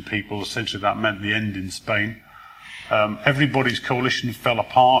non-intervention people. Essentially that meant the end in Spain. Everybody's coalition fell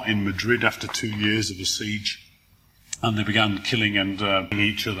apart in Madrid after 2 years of a siege, and they began killing and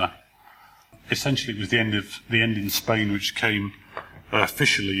each other. Essentially, it was the end in Spain, which came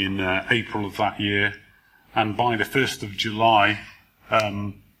officially in April of that year, and by the 1st of July,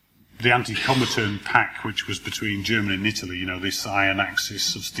 the anti-Comintern pact, which was between Germany and Italy, this iron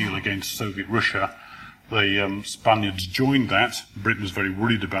axis of steel against Soviet Russia, the Spaniards joined that. Britain was very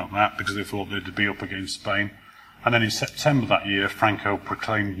worried about that because they thought they'd be up against Spain. And then in September that year, Franco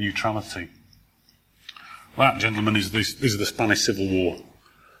proclaimed neutrality. That, gentlemen, is the Spanish Civil War.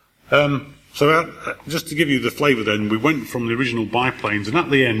 Just to give you the flavour then, we went from the original biplanes, and at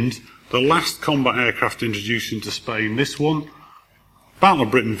the end, the last combat aircraft introduced into Spain, this one, Battle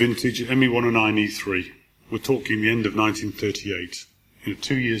of Britain vintage, ME-109E3. We're talking the end of 1938,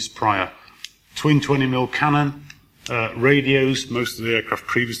 2 years prior. Twin 20mm cannon, radios. Most of the aircraft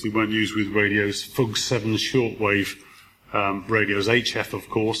previously weren't used with radios. FUG-7 shortwave radios, HF of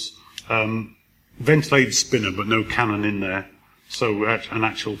course. Ventilated spinner, but no cannon in there. So an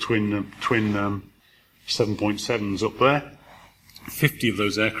actual twin 7.7s up there. 50 of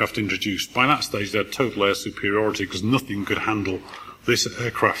those aircraft introduced. By that stage, they had total air superiority because nothing could handle this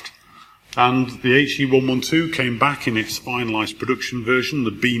aircraft. And the HE-112 came back in its finalised production version,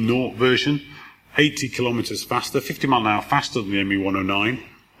 the B-0 version, 80 kilometres faster, 50 mile an hour faster than the ME-109,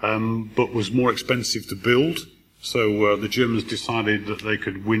 but was more expensive to build. So the Germans decided that they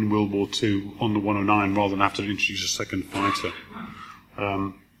could win World War II on the 109 rather than have to introduce a second fighter.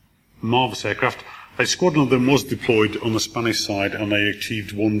 Marvellous aircraft. A squadron of them was deployed on the Spanish side, and they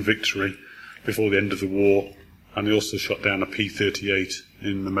achieved one victory before the end of the war. And they also shot down a P-38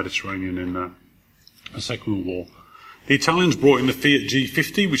 in the Mediterranean in the Second World War. The Italians brought in the Fiat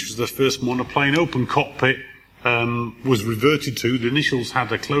G50, which was the first monoplane. Open cockpit was reverted to. The initials had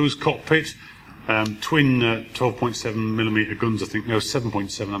a closed cockpit, twin 12.7mm guns,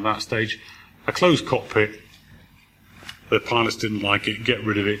 7.7 at that stage. A closed cockpit. The pilots didn't like it, get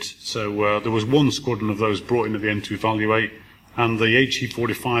rid of it. So there was one squadron of those brought in at the end to evaluate, and the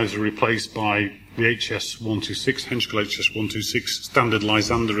HE-45s were replaced by the HS-126, Henschel HS-126, standard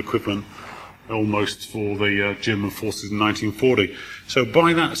Lysander equivalent, almost for the German forces in 1940. So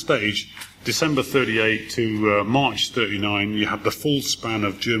by that stage, December 38 to March 39, you had the full span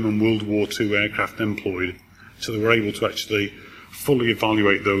of German World War II aircraft employed. So they were able to actually fully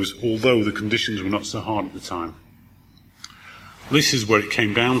evaluate those, although the conditions were not so hard at the time. This is where it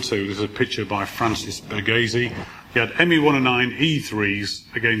came down to. There's a picture by Francis Berghese. He had ME-109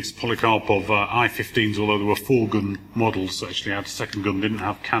 E3s against Polikarpov I-15s, although there were 4-gun models that actually had a second gun, didn't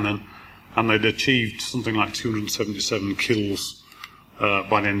have cannon, and they'd achieved something like 277 kills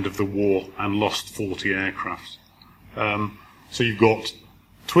by the end of the war and lost 40 aircraft. So you've got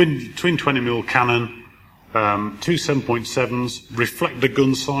twin 20mm cannon, 2 7.7s, reflector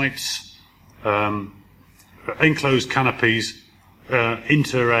gun sights, enclosed canopies,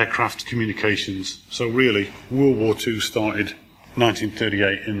 inter-aircraft communications. So really, World War II started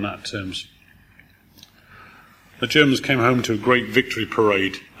 1938 in that terms. The Germans came home to a great victory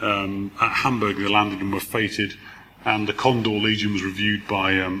parade. At Hamburg they landed and were feted, and the Condor Legion was reviewed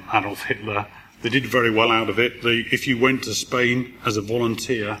by Adolf Hitler. They did very well out of it. If you went to Spain as a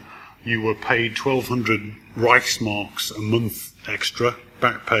volunteer, you were paid 1,200 Reichsmarks a month extra,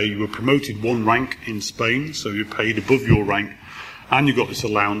 back pay. You were promoted one rank in Spain, so you paid above your rank, and you got this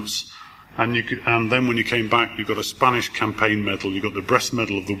allowance. And then when you came back, you got a Spanish campaign medal, you got the Brest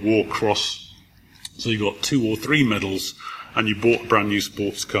Medal of the War Cross. So you got 2 or 3 medals, and you bought a brand new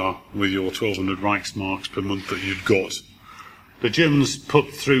sports car with your 1,200 Reichsmarks per month that you'd got. The Germans put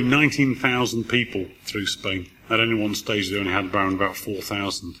through 19,000 people through Spain. At any one stage, they only had around about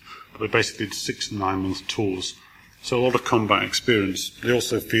 4,000. But they basically did 6 and 9 month tours. So a lot of combat experience. They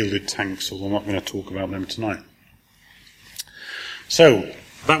also fielded tanks, although I'm not going to talk about them tonight. So,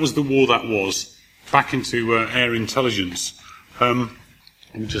 that was the war that was. Back into air intelligence. Let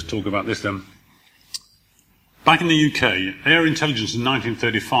me just talk about this then. Back in the UK, air intelligence in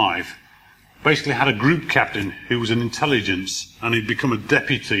 1935 basically had a group captain who was an intelligence, and he'd become a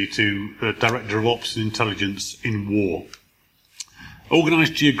deputy to director of ops and intelligence in war.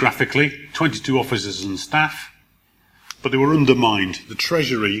 Organised geographically, 22 officers and staff, but they were undermined. The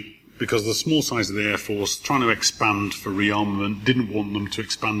Treasury because the small size of the Air Force, trying to expand for rearmament, didn't want them to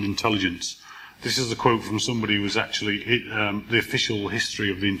expand intelligence. This is a quote from somebody who was actually the official history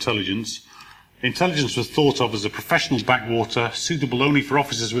of the intelligence. Intelligence was thought of as a professional backwater, suitable only for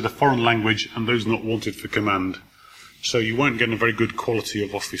officers with a foreign language and those not wanted for command. So you weren't getting a very good quality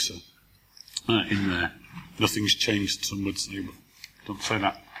of officer in there. Nothing's changed, some would say, but don't say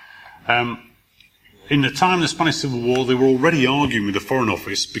that. In the time of the Spanish Civil War, they were already arguing with the Foreign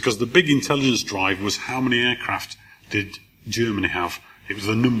Office because the big intelligence drive was how many aircraft did Germany have. It was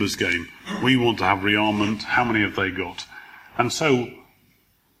a numbers game. We want to have rearmament. How many have they got? And so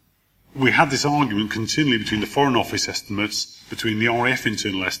we had this argument continually between the Foreign Office estimates, between the RAF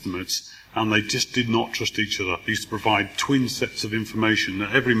internal estimates, and they just did not trust each other. They used to provide twin sets of information.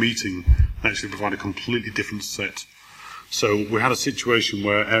 At every meeting, they actually provide a completely different set. So we had a situation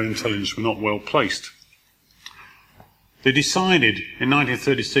where air intelligence were not well placed. They decided in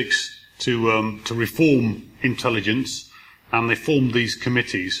 1936 to reform intelligence, and they formed these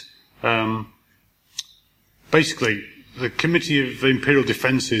committees. Basically, the Committee of Imperial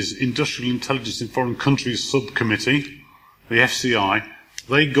Defence's Industrial Intelligence in Foreign Countries Subcommittee, the FCI,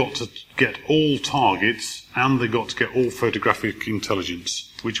 they got to get all targets and they got to get all photographic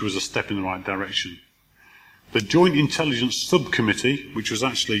intelligence, which was a step in the right direction. The Joint Intelligence Subcommittee, which was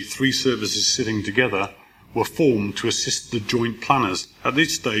actually 3 services sitting together, were formed to assist the joint planners. At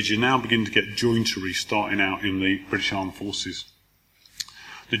this stage, you now begin to get jointery starting out in the British Armed Forces.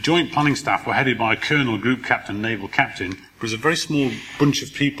 The joint planning staff were headed by a colonel, group captain, naval captain. It was a very small bunch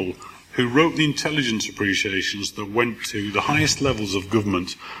of people who wrote the intelligence appreciations that went to the highest levels of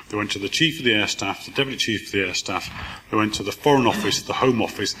government. They went to the Chief of the Air Staff, the Deputy Chief of the Air Staff, they went to the Foreign Office, the Home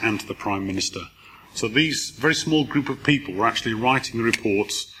Office, and to the Prime Minister. So these very small group of people were actually writing the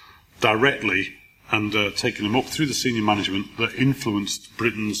reports directly and taking them up through the senior management that influenced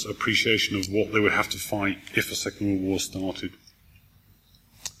Britain's appreciation of what they would have to fight if a Second World War started.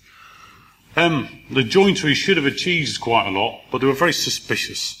 The jointery should have achieved quite a lot, but they were very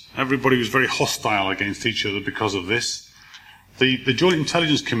suspicious. Everybody was very hostile against each other because of this. The Joint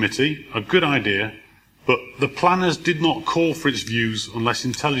Intelligence Committee, a good idea, but the planners did not call for its views unless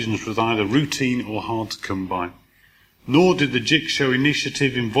intelligence was either routine or hard to come by. Nor did the JIC show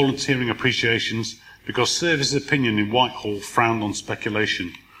initiative in volunteering appreciations because service opinion in Whitehall frowned on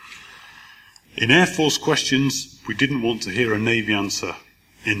speculation. In Air Force questions, we didn't want to hear a Navy answer.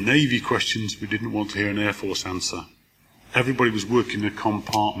 In Navy questions, we didn't want to hear an Air Force answer. Everybody was working a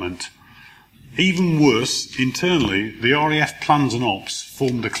compartment. Even worse, internally, the RAF Plans and Ops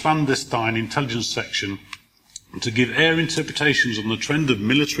formed a clandestine intelligence section to give air interpretations on the trend of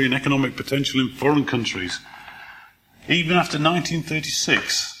military and economic potential in foreign countries. Even after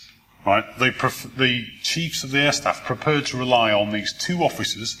 1936, right, the chiefs of the air staff prepared to rely on these 2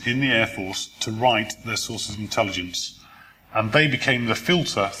 officers in the Air Force to write their sources of intelligence. And they became the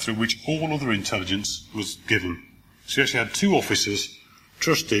filter through which all other intelligence was given. So you actually had 2 officers,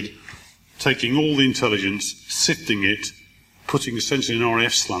 trusted, taking all the intelligence, sifting it, putting essentially an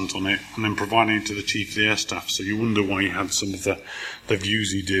RAF slant on it, and then providing it to the Chief of the Air Staff. So you wonder why he had some of the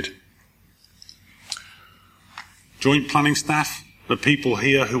views he did. Joint planning staff, the people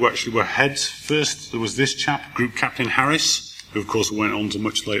here who actually were heads. First, there was this chap, Group Captain Harris, who of course went on to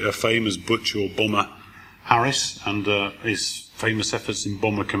much later fame as Butch or Bomber Harris, and his famous efforts in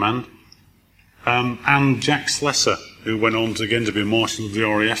Bomber Command. And Jack Slessor, who went on to, again to be a Marshal of the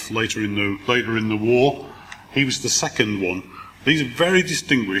RAF later in the war. He was the second one. These are very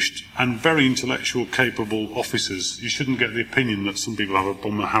distinguished and very intellectual, capable officers. You shouldn't get the opinion that some people have of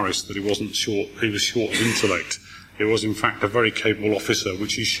Bomber Harris that he was short of intellect. He was in fact a very capable officer,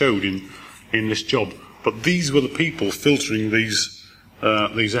 which he showed in this job. But these were the people filtering these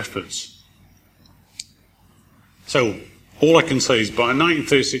efforts. So all I can say is by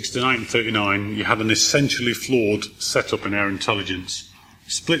 1936 to 1939, you had an essentially flawed setup in air intelligence.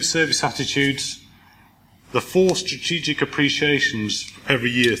 Split service attitudes, the 4 strategic appreciations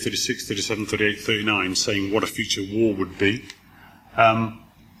every year, 36, 37, 38, 39, saying what a future war would be,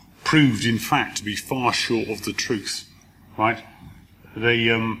 proved in fact to be far short of the truth. Right?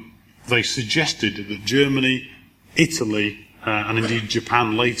 They suggested that Germany, Italy, and indeed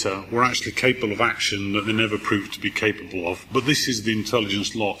Japan later, were actually capable of action that they never proved to be capable of. But this is the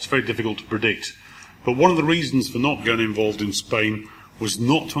intelligence law. It's very difficult to predict. But one of the reasons for not getting involved in Spain was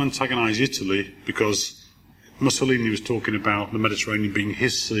not to antagonise Italy, because Mussolini was talking about the Mediterranean being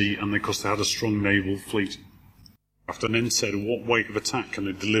his sea, and because they had a strong naval fleet. And then said, what weight of attack can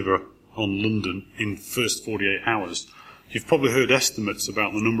they deliver on London in the first 48 hours? You've probably heard estimates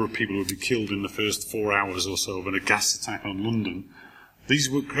about the number of people who would be killed in the first 4 hours or so of a gas attack on London. These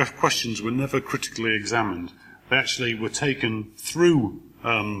questions were never critically examined. They actually were taken through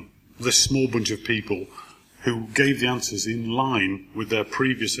this small bunch of people who gave the answers in line with their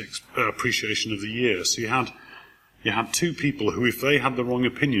previous appreciation of the year. So you had two people who, if they had the wrong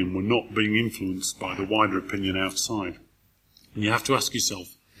opinion, were not being influenced by the wider opinion outside. And you have to ask yourself,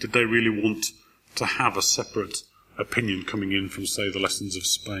 did they really want to have a separate opinion coming in from, say, the lessons of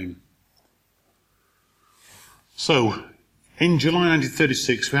Spain? So, in July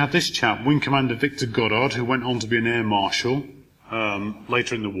 1936, we had this chap, Wing Commander Victor Goddard, who went on to be an air marshal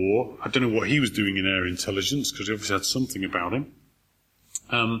later in the war. I don't know what he was doing in air intelligence, because he obviously had something about him.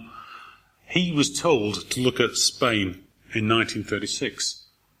 He was told to look at Spain in 1936.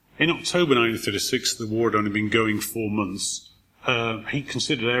 In October 1936, the war had only been going 4 months. He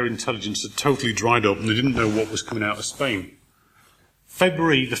considered air intelligence had totally dried up and they didn't know what was coming out of Spain.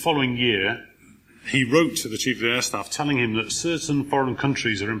 February the following year, he wrote to the Chief of the Air Staff telling him that certain foreign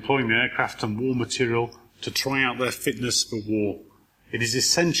countries are employing the aircraft and war material to try out their fitness for war. It is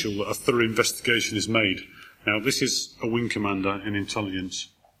essential that a thorough investigation is made. Now, this is a wing commander in intelligence.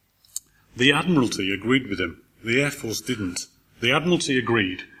 The Admiralty agreed with him. The Air Force didn't. The Admiralty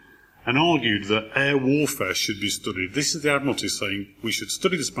agreed and argued that air warfare should be studied. This is the Admiralty saying we should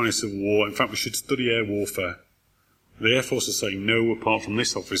study the Spanish Civil War. In fact, we should study air warfare. The Air Force is saying no, apart from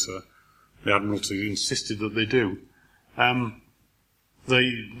this officer. The Admiralty insisted that they do.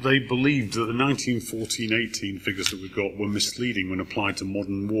 They believed that the 1914-18 figures that we've got were misleading when applied to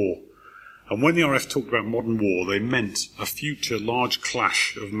modern war. And when the RAF talked about modern war, they meant a future large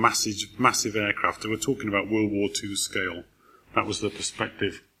clash of massive aircraft. They were talking about World War II scale. That was the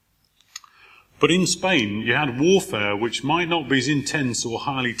perspective. But in Spain, you had warfare which might not be as intense or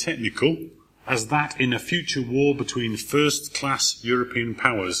highly technical as that in a future war between first-class European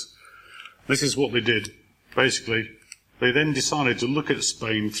powers. This is what they did. Basically, they then decided to look at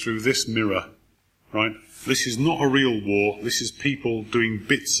Spain through this mirror, right? This is not a real war. This is people doing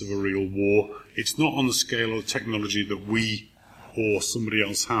bits of a real war. It's not on the scale of technology that we or somebody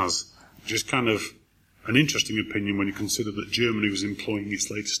else has. Just kind of an interesting opinion when you consider that Germany was employing its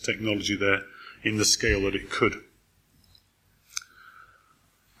latest technology there in the scale that it could.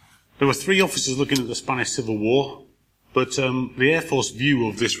 There were 3 officers looking at the Spanish Civil War, but the Air Force view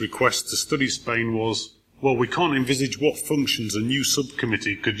of this request to study Spain was, well, we can't envisage what functions a new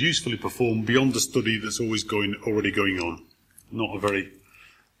subcommittee could usefully perform beyond the study that's already going on. Not a very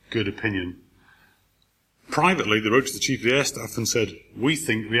good opinion. Privately, they wrote to the Chief of the Air Staff and said, we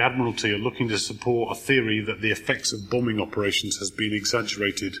think the Admiralty are looking to support a theory that the effects of bombing operations has been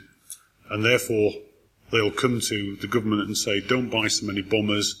exaggerated, and therefore they'll come to the government and say, don't buy so many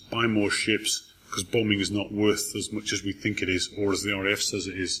bombers, buy more ships, because bombing is not worth as much as we think it is, or as the RAF says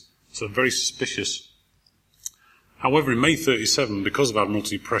it is. So very suspicious. However, in May 1937, because of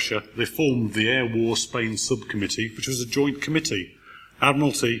Admiralty pressure, they formed the Air War Spain Subcommittee, which was a joint committee.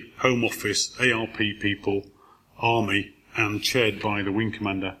 Admiralty, Home Office, ARP people, Army, and chaired by the Wing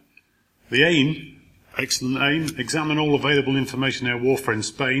Commander. The aim, excellent aim, examine all available information air warfare in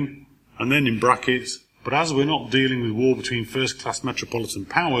Spain, and then in brackets, but as we're not dealing with war between first-class metropolitan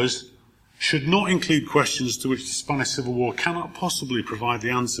powers, should not include questions to which the Spanish Civil War cannot possibly provide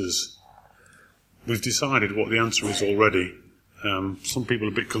the answers. We've decided what the answer is already. Some people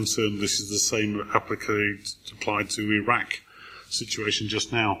are a bit concerned this is the same applied to Iraq situation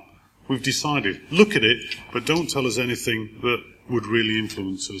just now. We've decided, look at it, but don't tell us anything that would really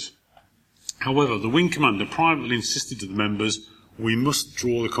influence us. However, the Wing Commander privately insisted to the members, we must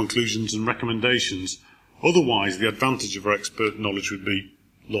draw the conclusions and recommendations, otherwise the advantage of our expert knowledge would be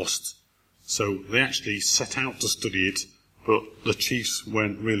lost. So they actually set out to study it, but the chiefs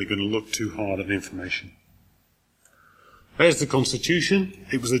weren't really going to look too hard at the information. There's the Constitution.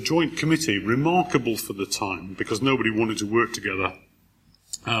 It was a joint committee, remarkable for the time, because nobody wanted to work together.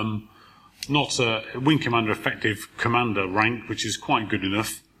 Not a Wing Commander effective commander rank, which is quite good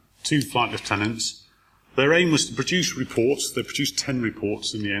enough. 2 flight lieutenants. Their aim was to produce reports. They produced 10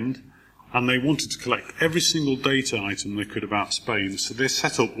 reports in the end, and they wanted to collect every single data item they could about Spain. So they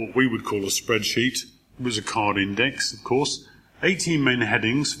set up what we would call a spreadsheet. It was a card index, of course. 18 main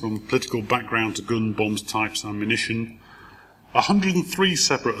headings, from political background to gun, bombs, types, ammunition. 103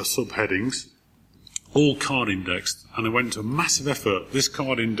 separate subheadings, all card indexed, and they went to a massive effort. This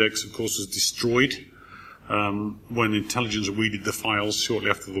card index, of course, was destroyed when intelligence weeded the files shortly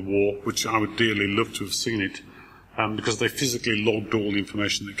after the war, which I would dearly love to have seen it, because they physically logged all the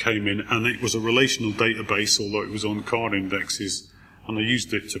information that came in, and it was a relational database, although it was on card indexes, and they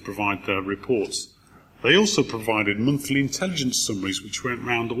used it to provide their reports. They also provided monthly intelligence summaries, which went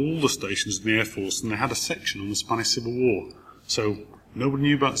round all the stations in the Air Force, and they had a section on the Spanish Civil War. So Nobody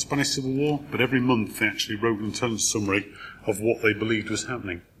knew about the Spanish Civil War, but every month they actually wrote an intelligence summary of what they believed was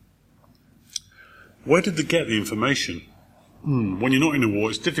happening. Where did they get the information? When you're not in a war,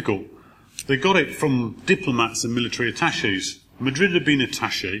 it's difficult. They got it from diplomats and military attaches. Madrid had been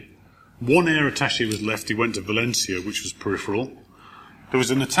attache. One air attache was left. He went to Valencia, which was peripheral. There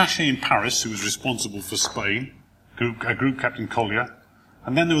was an attache in Paris who was responsible for Spain, Group Captain Collier.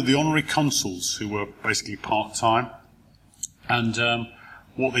 And then there were the honorary consuls who were basically part-time. And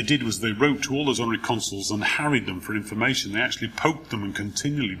what they did was they wrote to all those honorary consuls and harried them for information. They actually poked them and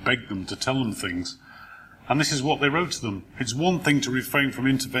continually begged them to tell them things. And this is what they wrote to them. It's one thing to refrain from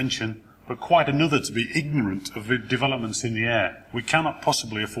intervention, but quite another to be ignorant of the developments in the air. We cannot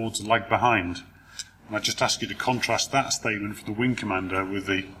possibly afford to lag behind. And I just ask you to contrast that statement from the wing commander with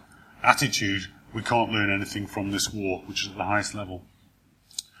the attitude, we can't learn anything from this war, which is at the highest level.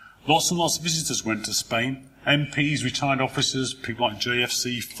 Lots and lots of visitors went to Spain. MPs, retired officers, people like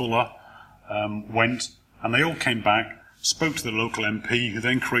JFC, Fuller, went, and they all came back, spoke to the local MP, who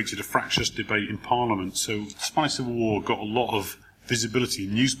then created a fractious debate in Parliament. So the Spanish Civil War got a lot of visibility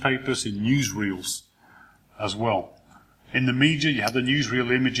in newspapers, in newsreels as well. In the media, you had the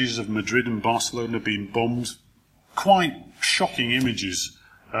newsreel images of Madrid and Barcelona being bombed. Quite shocking images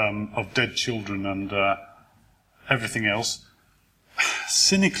of dead children and everything else.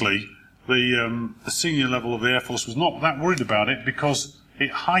 Cynically, the senior level of the Air Force was not that worried about it because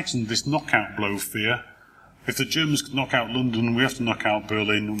it heightened this knockout blow fear. If the Germans could knock out London, we have to knock out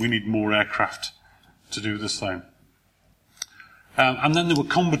Berlin. We need more aircraft to do the same. And then there were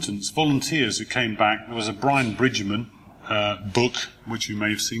combatants, volunteers who came back. There was a Brian Bridgman book, which you may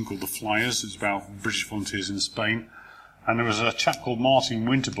have seen, called The Flyers. It's about British volunteers in Spain. And there was a chap called Martin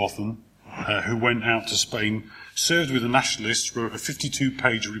Winterbotham who went out to Spain, served with the nationalists, wrote a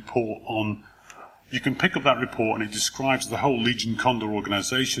 52-page report on... You can pick up that report and it describes the whole Legion Condor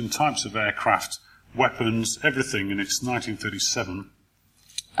organisation, types of aircraft, weapons, everything, and it's 1937.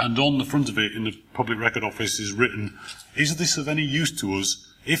 And on the front of it, in the Public Record Office, is written, "Is this of any use to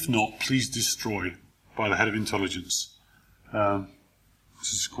us? If not, please destroy," by the head of intelligence.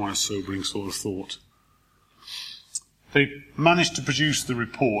 This is quite a sobering sort of thought. They managed to produce the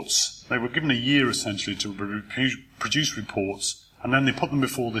reports. They were given a year, essentially, to produce reports, and then they put them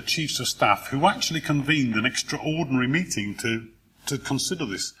before the chiefs of staff, who actually convened an extraordinary meeting to consider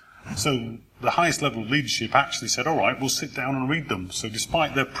this. So the highest level of leadership actually said, all right, we'll sit down and read them. So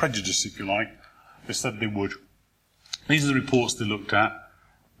despite their prejudice, if you like, they said they would. These are the reports they looked at.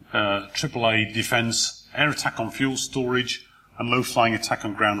 AAA defence, air attack on fuel storage, and low-flying attack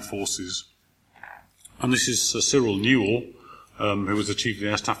on ground forces. And this is Cyril Newell, who was the Chief of the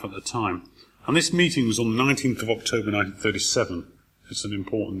Air Staff at the time. And this meeting was on the 19th of October 1937. It's an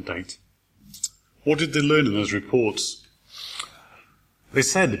important date. What did they learn in those reports? They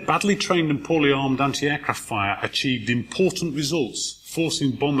said badly trained and poorly armed anti-aircraft fire achieved important results,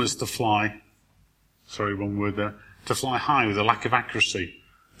 forcing bombers to fly, to fly high with a lack of accuracy.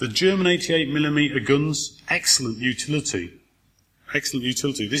 The German 88mm guns, excellent utility. Excellent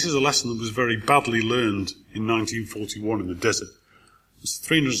utility. This is a lesson that was very badly learned in 1941 in the desert. There's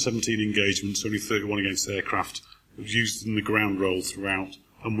 317 engagements, only 31 against aircraft. It was used in the ground role throughout,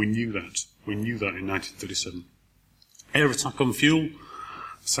 and we knew that. We knew that in 1937. Air attack on fuel.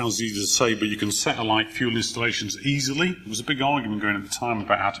 Sounds easy to say, but you can set alight fuel installations easily. There was a big argument going at the time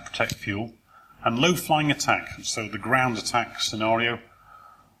about how to protect fuel. And low-flying attack, so the ground attack scenario.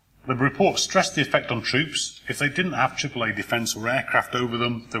 The report stressed the effect on troops. If they didn't have AAA defence or aircraft over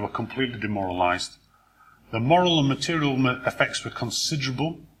them, they were completely demoralised. The moral and material effects were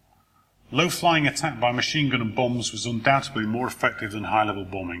considerable. Low-flying attack by machine gun and bombs was undoubtedly more effective than high-level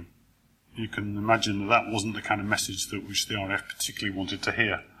bombing. You can imagine that wasn't the kind of message that which the RAF particularly wanted to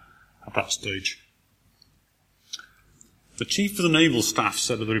hear at that stage. The Chief of the Naval Staff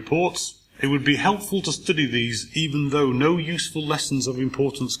said of the reports, "It would be helpful to study these even though no useful lessons of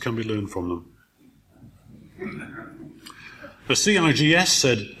importance can be learned from them." The CIGS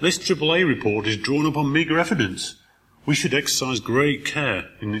said, "This AAA report is drawn upon meagre evidence. We should exercise great care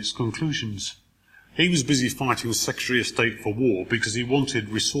in its conclusions." He was busy fighting the Secretary of State for War because he wanted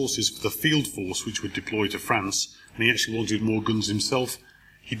resources for the field force which would deploy to France, and he actually wanted more guns himself.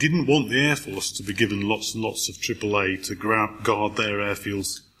 He didn't want the Air Force to be given lots and lots of AAA to guard their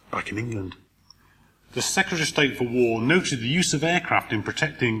airfields back in England. The Secretary of State for War noted the use of aircraft in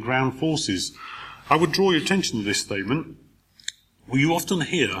protecting ground forces. I would draw your attention to this statement. You often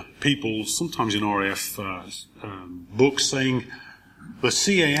hear people, sometimes in RAF books, saying, the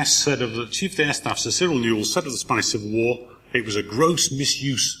CAS said of the Chief of the Air Staff, Sir Cyril Newell, said of the Spanish Civil War, it was a gross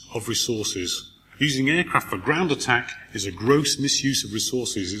misuse of resources. using aircraft for ground attack is a gross misuse of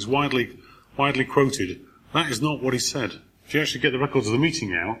resources. It's widely quoted. That is not what he said. If you actually get the records of the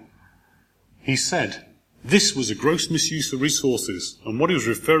meeting out, he said this was a gross misuse of resources, and what he was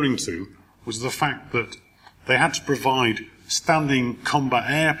referring to was the fact that they had to provide standing combat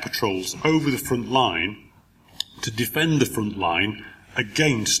air patrols over the front line to defend the front line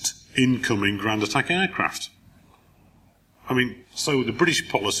against incoming ground attack aircraft. I mean, so the British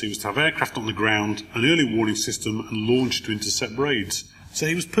policy was to have aircraft on the ground, an early warning system, and launch to intercept raids. So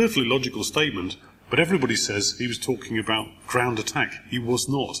it was a perfectly logical statement, but everybody says he was talking about ground attack. He was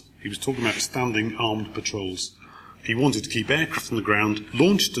not. He was talking about standing armed patrols. He wanted to keep aircraft on the ground,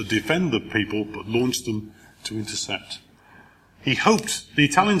 launched to defend the people, but launched them to intercept. He hoped, the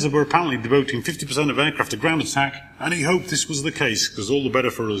Italians were apparently devoting 50% of aircraft to ground attack, and he hoped this was the case, because all the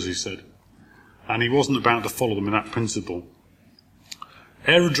better for us, he said. And he wasn't about to follow them in that principle.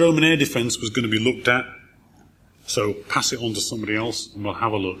 Aerodrome and air defence was going to be looked at, so pass it on to somebody else and we'll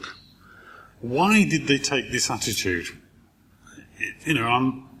have a look. Why did they take this attitude?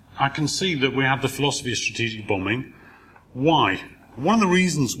 I can see that we have the philosophy of strategic bombing. Why? One of the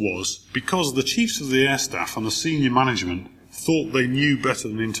reasons was because the chiefs of the air staff and the senior management thought they knew better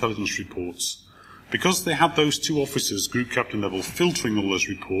than intelligence reports. Because they had those two officers, group captain level, filtering all those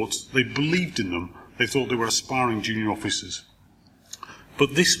reports, they believed in them. They thought they were aspiring junior officers.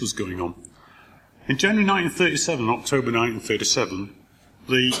 But this was going on. In January 1937 and October 1937,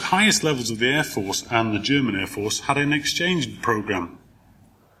 the highest levels of the Air Force and the German Air Force had an exchange programme.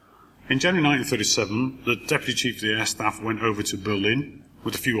 In January 1937, the Deputy Chief of the Air Staff went over to Berlin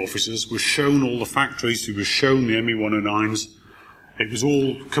with a few officers, was shown all the factories, he was shown the ME-109s. It was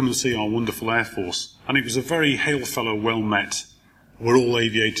all, come and see our wonderful Air Force. And it was a very hail fellow, well met. We're all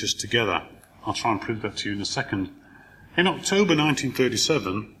aviators together. I'll try and prove that to you in a second. In October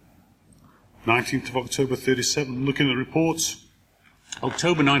 1937, 19th of October 37, looking at the reports,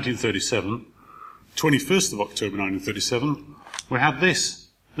 October 1937, 21st of October 1937, we had this.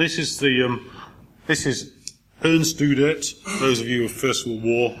 This is Ernst Udet, those of you of First World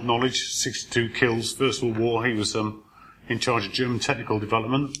War knowledge, 62 kills, First World War, he was in charge of German technical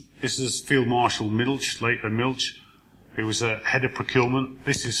development. This is Field Marshal Milch, later Milch, who was head of procurement.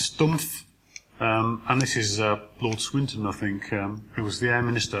 This is Stumpf, and this is Lord Swinton, I think, who was the Air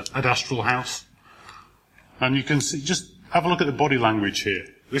Minister at Astral House. And you can see, just have a look at the body language here.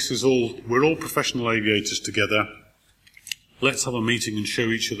 This is all, we're all professional aviators together. Let's have a meeting and show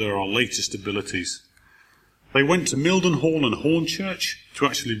each other our latest abilities. They went to Mildenhall and Hornchurch to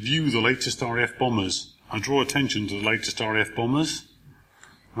actually view the latest RAF bombers. I draw attention to the latest RAF bombers.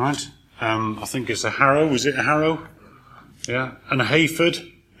 Right? I think it's a Harrow. Was it a Harrow? Yeah. And a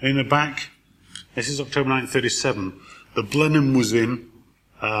Hayford in the back. This is October 1937. The Blenheim was in.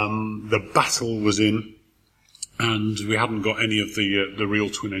 The Battle was in. And we hadn't got any of the real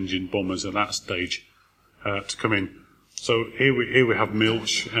twin-engine bombers at that stage to come in. So here we have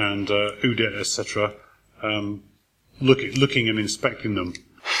Milch and Udet, etc., looking and inspecting them.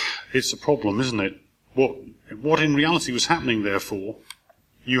 It's a problem, isn't it? What in reality was happening, therefore,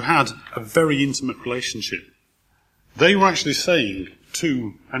 you had a very intimate relationship. They were actually saying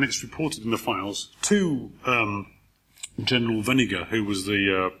to, and it's reported in the files, to General Veniger, who was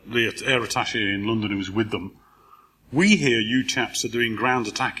the air attaché in London who was with them, we hear you chaps are doing ground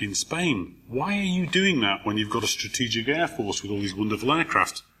attack in Spain. Why are you doing that when you've got a strategic air force with all these wonderful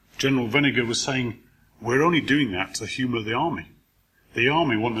aircraft? General Veniger was saying, we're only doing that to humour the army. The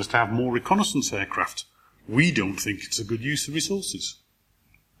army want us to have more reconnaissance aircraft. We don't think it's a good use of resources.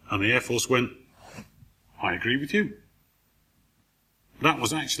 And the Air Force went, I agree with you. That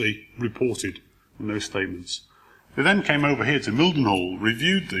was actually reported in those statements. They then came over here to Mildenhall,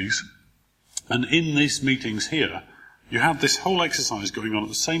 reviewed these, and in these meetings here, you had this whole exercise going on at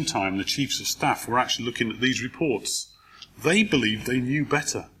the same time. The chiefs of staff were actually looking at these reports. They believed they knew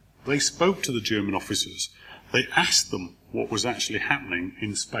better. They spoke to the German officers. They asked them what was actually happening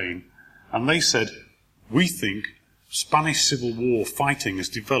in Spain. And they said, we think Spanish Civil War fighting has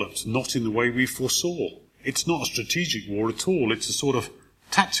developed not in the way we foresaw. It's not a strategic war at all. It's a sort of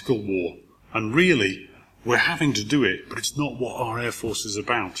tactical war. And really, we're having to do it, but it's not what our Air Force is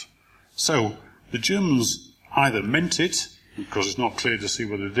about. So the Germans either meant it, because it's not clear to see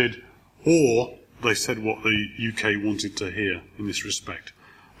whether they did, or they said what the UK wanted to hear in this respect.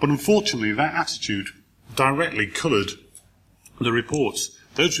 But unfortunately, that attitude directly coloured the reports.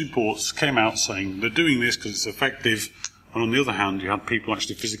 Those reports came out saying they're doing this because it's effective, and on the other hand, you had people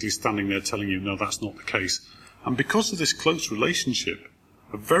actually physically standing there telling you, no, that's not the case. And because of this close relationship,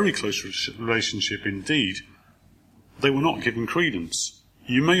 a very close relationship indeed, they were not given credence.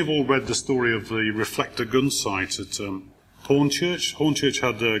 You may have all read the story of the reflector gun site at Hornchurch. Hornchurch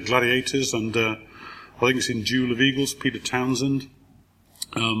had gladiators, and I think it's in Duel of Eagles, Peter Townsend.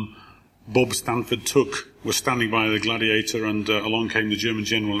 Bob Stanford Tuck was standing by the gladiator, and along came the German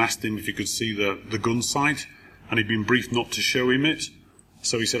general and asked him if he could see the gun site, and he'd been briefed not to show him it.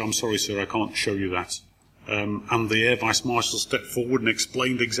 So he said, "I'm sorry, sir, I can't show you that." And the Air Vice Marshal stepped forward and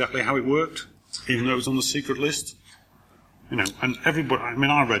explained exactly how it worked, even though it was on the secret list. You know, and everybody, I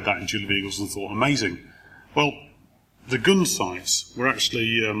mean, I read that in Duel of Eagles and thought, amazing. Well, the gun sites were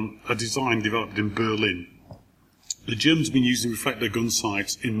actually a design developed in Berlin. The Germans had been using reflector gun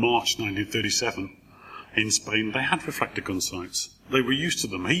sites in March 1937 in Spain. They had reflector gun sites. They were used to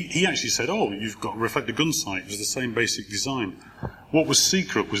them. He actually said, "Oh, you've got a reflector gun sight." It was the same basic design. What was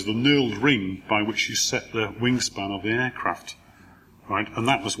secret was the knurled ring by which you set the wingspan of the aircraft, right? And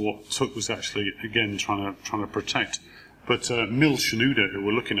that was what Tuck was actually, again, trying to protect. But Milch and Uda, who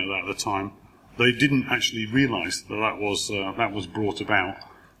were looking at that at the time, they didn't actually realise that was brought about.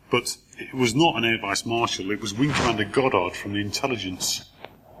 But it was not an Air Vice Marshal, it was Wing Commander Goddard from the Intelligence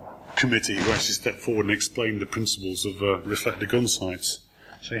Committee who actually stepped forward and explained the principles of reflector gun sights.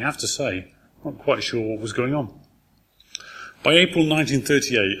 So you have to say, I'm not quite sure what was going on. By April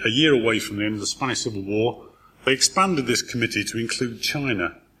 1938, a year away from the end of the Spanish Civil War, they expanded this committee to include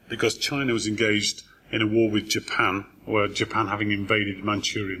China, because China was engaged in a war with Japan, or Japan having invaded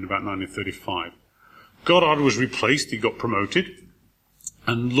Manchuria in about 1935. Goddard was replaced, he got promoted,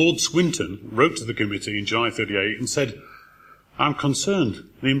 and Lord Swinton wrote to the committee in July 1938 and said, "I'm concerned.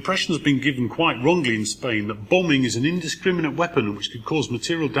 The impression has been given quite wrongly in Spain that bombing is an indiscriminate weapon which could cause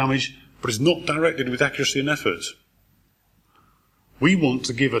material damage but is not directed with accuracy and effort. We want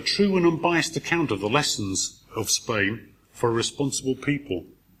to give a true and unbiased account of the lessons of Spain for a responsible people."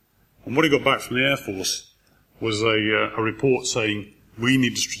 And what he got back from the Air Force was a report saying, "We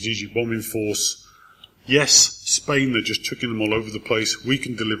need a strategic bombing force. Yes, Spain, they're just chucking them all over the place. We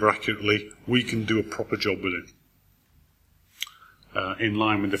can deliver accurately. We can do a proper job with it." In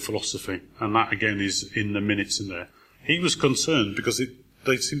line with the philosophy. And that, again, is in the minutes in there. He was concerned because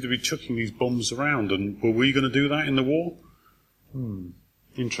they seemed to be chucking these bombs around, and were we going to do that in the war?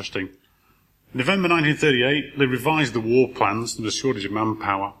 Interesting. November 1938, they revised the war plans. There was a shortage of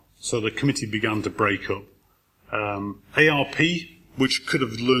manpower, so the committee began to break up. ARP, which could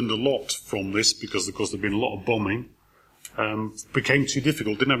have learned a lot from this because, of course, there had been a lot of bombing, became too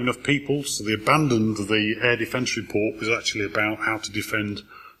difficult, didn't have enough people, so they abandoned the air defence report. It was actually about how to defend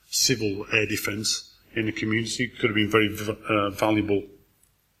civil air defence in the community. It could have been a very valuable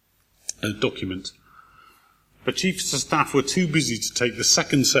document. But chiefs of staff were too busy to take the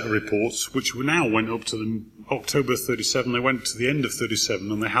second set of reports, which now went up to October 37. They went to the end of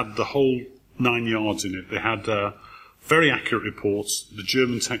 37, and they had the whole 9 yards in it. They had very accurate reports, the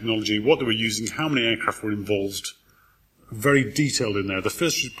German technology, what they were using, how many aircraft were involved, very detailed in there. The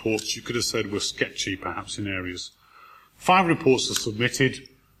first reports, you could have said, were sketchy, perhaps, in areas. 5 reports are submitted.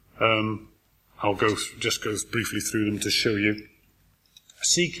 I'll just go briefly through them to show you.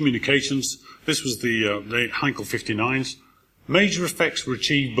 Sea Communications, this was the Heinkel 59s. Major effects were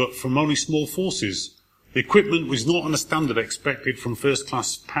achieved, but from only small forces. The equipment was not on a standard expected from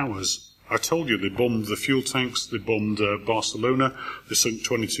first-class powers. I told you, they bombed the fuel tanks, they bombed Barcelona, they sunk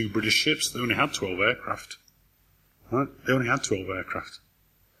 22 British ships, they only had 12 aircraft. Right? They only had 12 aircraft.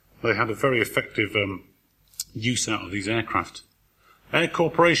 They had a very effective use out of these aircraft. Air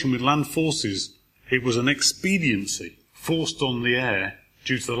cooperation with land forces, it was an expediency forced on the air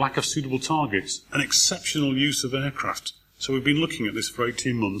due to the lack of suitable targets, an exceptional use of aircraft. So we've been looking at this for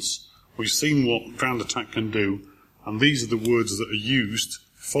 18 months. We've seen what ground attack can do, and these are the words that are used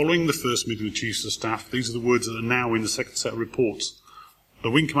following the first meeting of the Chiefs of Staff. These are the words that are now in the second set of reports.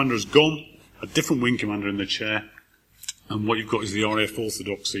 The wing commander has gone, a different wing commander in the chair, and what you've got is the RAF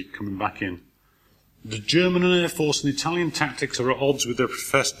orthodoxy coming back in. The German Air Force and Italian tactics are at odds with their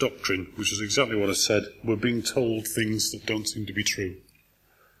professed doctrine, which is exactly what I said. We're being told things that don't seem to be true.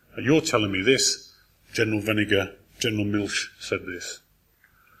 You're telling me this, General Venegar, General Milch said this.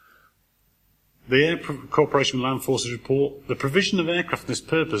 The Air Cooperation with Land Forces report, the provision of aircraft for this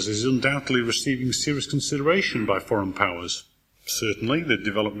purpose is undoubtedly receiving serious consideration by foreign powers. Certainly, they've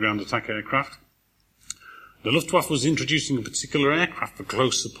developed ground attack aircraft. The Luftwaffe was introducing a particular aircraft for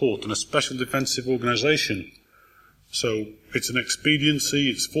close support and a special defensive organisation. So it's an expediency,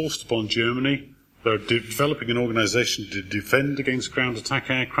 it's forced upon Germany. They're developing an organisation to defend against ground attack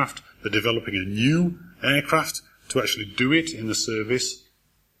aircraft. They're developing a new aircraft to actually do it in the service.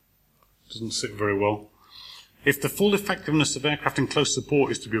 Doesn't sit very well. If the full effectiveness of aircraft in close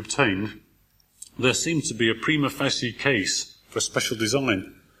support is to be obtained, there seems to be a prima facie case for special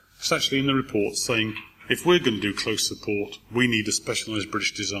design. It's actually in the report saying, if we're going to do close support, we need a specialised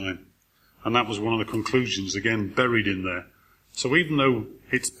British design. And that was one of the conclusions, again, buried in there. So even though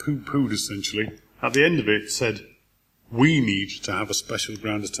it's poo-pooed, essentially, at the end of it said, we need to have a special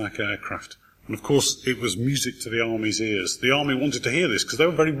ground attack aircraft. And of course, it was music to the Army's ears. The Army wanted to hear this because they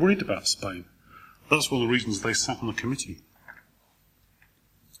were very worried about Spain. That's one of the reasons they sat on the committee.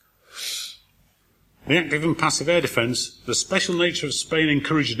 The active and passive air defence, the special nature of Spain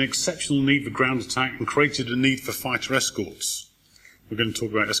encouraged an exceptional need for ground attack and created a need for fighter escorts. We're going to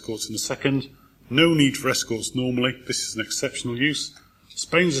talk about escorts in a second. No need for escorts normally. This is an exceptional use.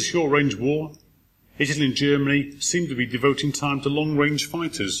 Spain's a short-range war. Italy and Germany seemed to be devoting time to long-range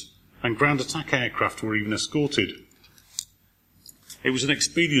fighters, and ground attack aircraft were even escorted. It was an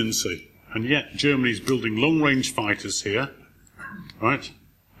expediency, and yet Germany's building long-range fighters here, right?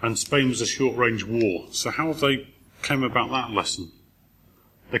 And Spain was a short-range war. So how have they come about that lesson?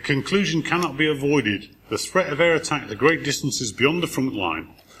 The conclusion cannot be avoided. The threat of air attack at great distances beyond the front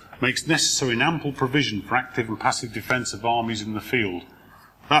line makes necessary an ample provision for active and passive defence of armies in the field.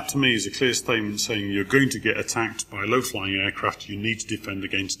 That to me is a clear statement saying you're going to get attacked by low-flying aircraft, you need to defend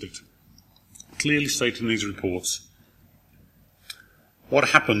against it. Clearly stated in these reports. What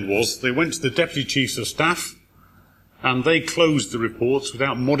happened was they went to the Deputy Chiefs of Staff and they closed the reports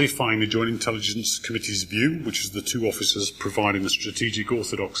without modifying the Joint Intelligence Committee's view, which is the two officers providing the strategic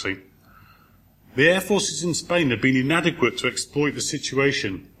orthodoxy. The air forces in Spain had been inadequate to exploit the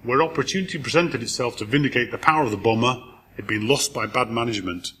situation. Where opportunity presented itself to vindicate the power of the bomber, it had been lost by bad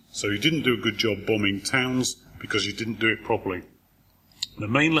management. So you didn't do a good job bombing towns because you didn't do it properly. The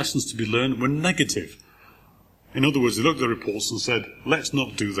main lessons to be learned were negative. In other words, they looked at the reports and said, let's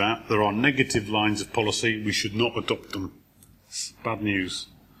not do that. There are negative lines of policy. We should not adopt them. It's bad news.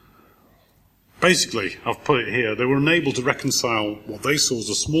 Basically, I've put it here, they were unable to reconcile what they saw as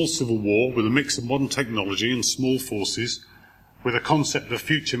a small civil war with a mix of modern technology and small forces with a concept of a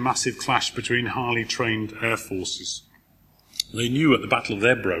future massive clash between highly trained air forces. They knew at the Battle of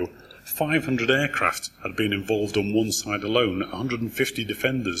the Ebro, 500 aircraft had been involved on one side alone, 150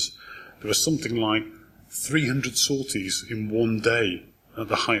 defenders. There was something like 300 sorties in one day at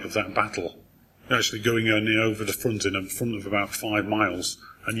the height of that battle, actually going only over the front in a front of about 5 miles,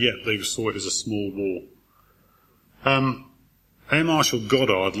 and yet they saw it as a small war. Air Marshal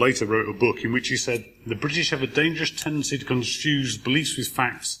Goddard later wrote a book in which he said, the British have a dangerous tendency to confuse beliefs with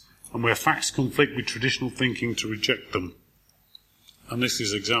facts, and where facts conflict with traditional thinking to reject them. And this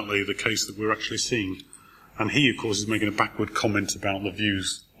is exactly the case that we're actually seeing. And he, of course, is making a backward comment about the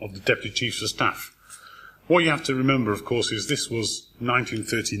views of the Deputy Chiefs of Staff. What you have to remember, of course, is this was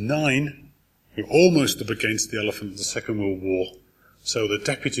 1939. We were almost up against the elephant of the Second World War. So the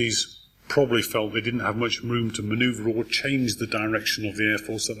deputies probably felt they didn't have much room to manoeuvre or change the direction of the Air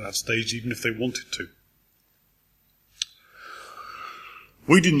Force at that stage, even if they wanted to.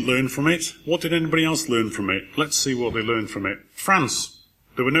 We didn't learn from it. What did anybody else learn from it? Let's see what they learned from it. France.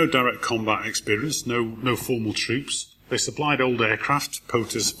 There were no direct combat experience, no formal troops. They supplied old aircraft,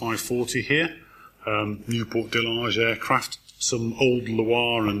 Potters 540 here, Newport Delage aircraft, some old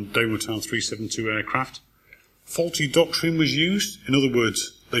Loire and Daewoo 372 aircraft. Faulty doctrine was used. In other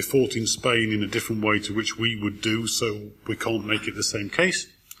words, they fought in Spain in a different way to which we would do, so we can't make it the same case.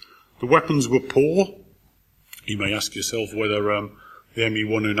 The weapons were poor. You may ask yourself whether the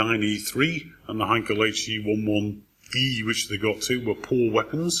ME-109E3 and the Heinkel HE-11E, which they got to, were poor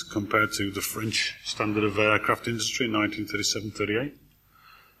weapons compared to the French standard of aircraft industry in 1937-38.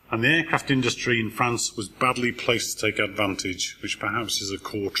 And the aircraft industry in France was badly placed to take advantage, which perhaps is a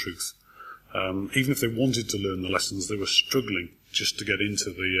core truth. Even if they wanted to learn the lessons, they were struggling just to get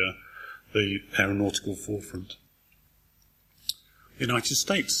into the aeronautical forefront. The United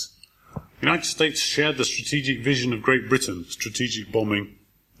States. The United States shared the strategic vision of Great Britain, strategic bombing,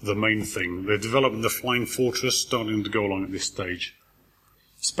 the main thing. They're developing the flying fortress, starting to go along at this stage.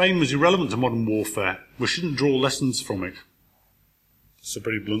 Spain was irrelevant to modern warfare. We shouldn't draw lessons from it. It's a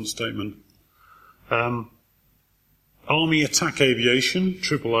very blunt statement. Army Attack Aviation,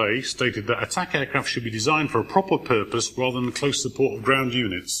 AAA, stated that attack aircraft should be designed for a proper purpose rather than close support of ground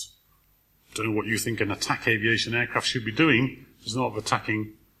units. I don't know what you think an attack aviation aircraft should be doing. It's not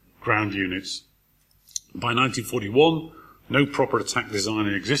attacking ground units. By 1941, no proper attack design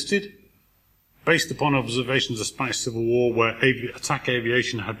existed. Based upon observations of the Spanish Civil War where attack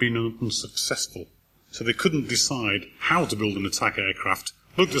aviation had been unsuccessful. So they couldn't decide how to build an attack aircraft.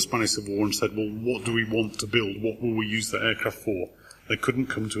 Looked at the Spanish Civil War and said, well, what do we want to build? What will we use the aircraft for? They couldn't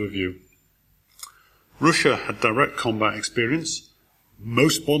come to a view. Russia had direct combat experience.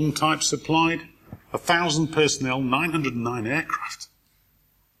 Most modern types supplied. 1,000 personnel, 909 aircraft.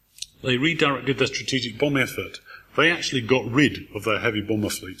 They redirected their strategic bomb effort. They actually got rid of their heavy bomber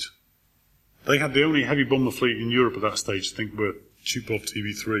fleet. They had the only heavy bomber fleet in Europe at that stage, I think, were Tupolev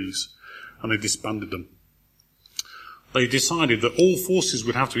TV-3s, and they disbanded them. They decided that all forces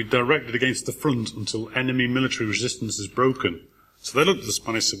would have to be directed against the front until enemy military resistance is broken. So they looked at the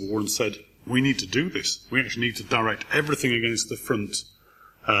Spanish Civil War and said, we need to do this. We actually need to direct everything against the front,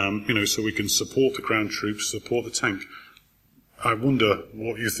 so we can support the ground troops, support the tank. I wonder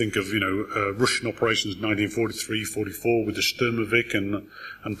what you think of, Russian operations in 1943-44 with the Sturmovik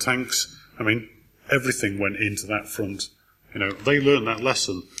and tanks. I mean, everything went into that front. They learned that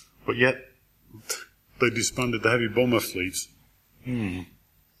lesson, but yet they disbanded the heavy bomber fleet.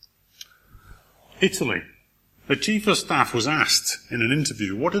 Italy. The Chief of Staff was asked in an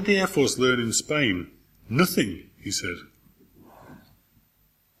interview, what did the Air Force learn in Spain? Nothing, he said.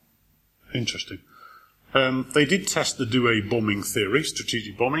 Interesting. They did test the Douai bombing theory,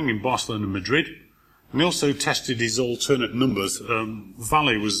 strategic bombing, in Barcelona and Madrid. And they also tested his alternate numbers.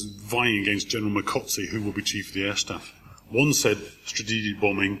 Valle was vying against General Mocozzi, who will be Chief of the Air Staff. One said strategic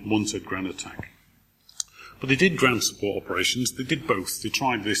bombing, one said ground attack. But they did ground support operations. They did both. They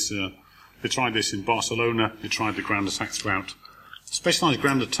tried this in Barcelona. They tried the ground attack throughout. Specialised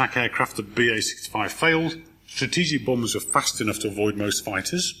ground attack aircraft, the BA-65, failed. Strategic bombers were fast enough to avoid most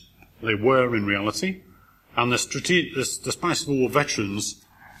fighters. They were in reality. And the Spanish Civil War veterans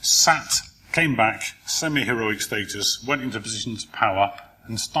came back, semi-heroic status, went into positions of power,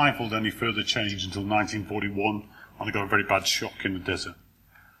 and stifled any further change until 1941, when they got a very bad shock in the desert.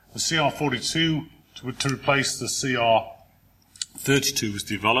 The CR-42, to replace the CR-32, was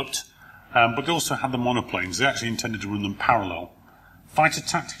developed, but they also had the monoplanes. They actually intended to run them parallel. Fighter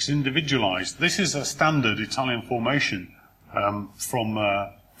tactics individualised. This is a standard Italian formation from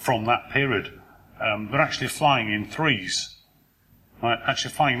that period. They're actually flying in threes, right?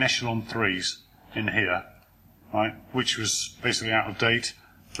 Actually flying in echelon threes in here, right? Which was basically out of date.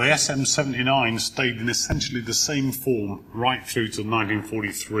 The SM-79 stayed in essentially the same form right through to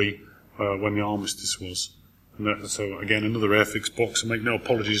 1943, when the armistice was. And so again, another Airfix box. I make no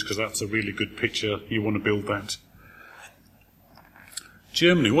apologies because that's a really good picture. You want to build that.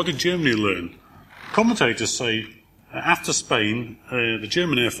 Germany. What did Germany learn? Commentators say, after Spain, the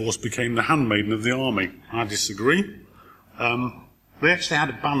German Air Force became the handmaiden of the army. I disagree. They actually had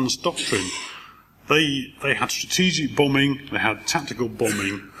a balanced doctrine. They had strategic bombing, they had tactical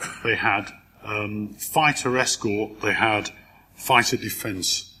bombing, they had fighter escort, they had fighter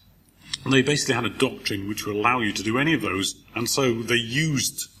defence. And they basically had a doctrine which would allow you to do any of those, and so they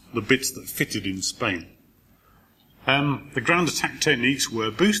used the bits that fitted in Spain. The ground attack techniques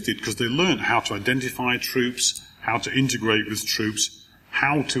were boosted because they learned how to identify troops, how to integrate with troops,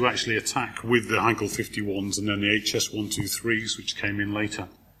 how to actually attack with the Heinkel 51s and then the HS-123s, which came in later.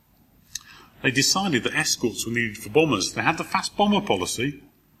 They decided that escorts were needed for bombers. They had the fast bomber policy.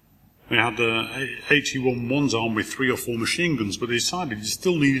 They had HE-11s armed with 3 or 4 machine guns, but they decided you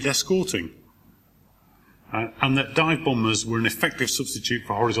still needed escorting. And that dive bombers were an effective substitute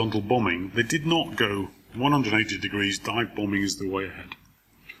for horizontal bombing. They did not go 180 degrees. Dive bombing is the way ahead.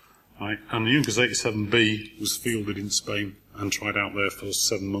 Right? And the Junkers 87B was fielded in Spain and tried out there for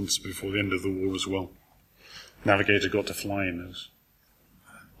 7 months before the end of the war as well. Navigator got to fly in those.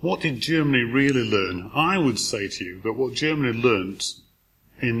 What did Germany really learn? I would say to you that what Germany learnt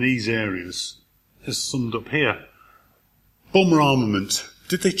in these areas is summed up here. Bomber armament.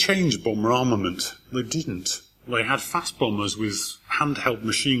 Did they change bomber armament? They didn't. They had fast bombers with handheld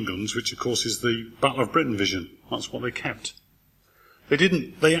machine guns, which of course is the Battle of Britain vision. That's what they kept.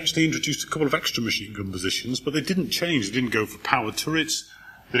 They actually introduced a couple of extra machine gun positions, but they didn't change. They didn't go for powered turrets.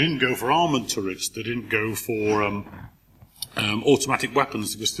 They didn't go for armoured turrets. They didn't go for automatic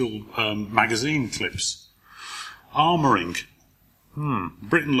weapons. They were still magazine clips. Armouring.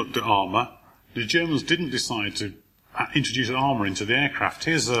 Britain looked at armour. The Germans didn't decide to introduce armour into the aircraft.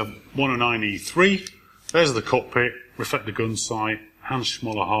 Here's a 109E3. There's the cockpit, reflector gun sight, Hans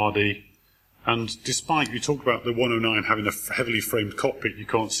Schmoller Hardy. And despite you talk about the 109 having a heavily framed cockpit you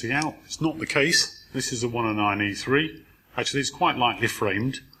can't see out, it's not the case. This is a 109E3. Actually, it's quite lightly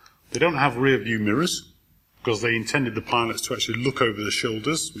framed. They don't have rear view mirrors because they intended the pilots to actually look over the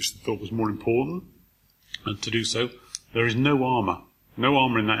shoulders, which they thought was more important. And to do so, there is no armour. No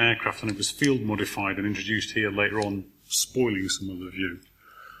armour in that aircraft, and it was field modified and introduced here later on, spoiling some of the view.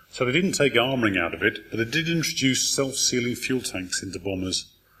 So they didn't take armouring out of it, but they did introduce self-sealing fuel tanks into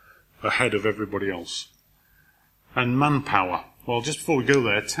bombers ahead of everybody else. And manpower. Well, just before we go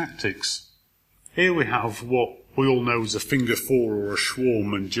there, tactics. Here we have what we all know as a finger four or a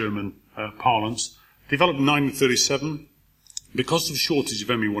Schwarm in German parlance. Developed in 1937. Because of shortage of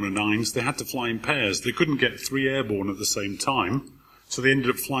Me-109s, they had to fly in pairs. They couldn't get 3 airborne at the same time, so they ended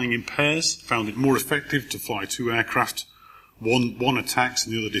up flying in pairs, found it more effective to fly 2 aircraft. One attacks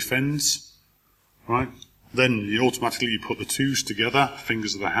and the other defends, right? Then you automatically put the 2s together,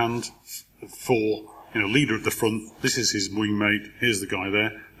 fingers of the hand, for, leader at the front. This is his wingmate. Here's the guy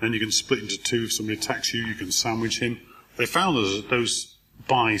there. Then you can split into 2. If somebody attacks you, you can sandwich him. They found those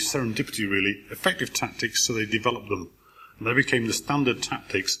by serendipity, really, effective tactics, so they developed them. And they became the standard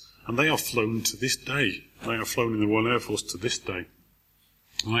tactics, and they are flown to this day. They are flown in the Royal Air Force to this day.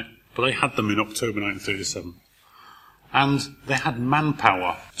 Right? But they had them in October 1937. And they had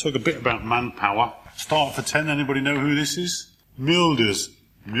manpower. Talk a bit about manpower. Start for 10, anybody know who this is? Mulders.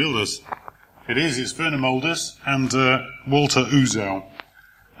 It is, it's Werner Mulders and Walter Uzau.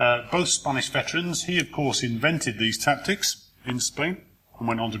 Both Spanish veterans. He, of course, invented these tactics in Spain and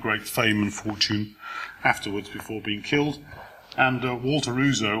went on to great fame and fortune afterwards before being killed. And Walter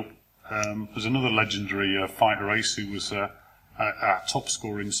Uzau was another legendary fighter ace who was a top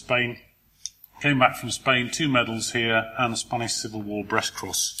scorer in Spain. Came back from Spain, 2 medals here, and the Spanish Civil War breast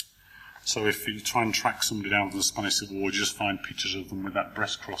cross. So if you try and track somebody down from the Spanish Civil War, you just find pictures of them with that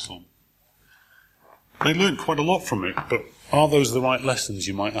breast cross on. They learned quite a lot from it, but are those the right lessons,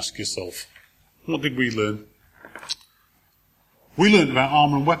 you might ask yourself? What did we learn? We learned about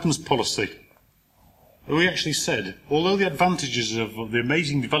armour and weapons policy. We actually said, although the advantages of the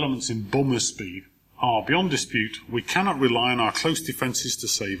amazing developments in bomber speed are beyond dispute, we cannot rely on our close defences to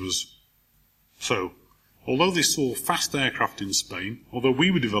save us. So, although they saw fast aircraft in Spain, although we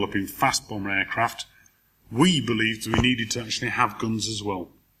were developing fast bomber aircraft, we believed we needed to actually have guns as well.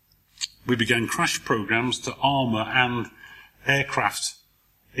 We began crash programs to armour and aircraft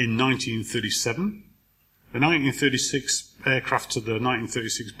in 1937. The 1936 aircraft to the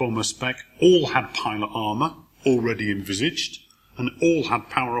 1936 bomber spec all had pilot armour already envisaged, and all had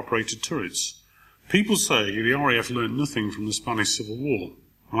power-operated turrets. People say the RAF learned nothing from the Spanish Civil War.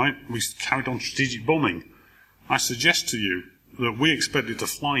 Right? We carried on strategic bombing. I suggest to you that we expected to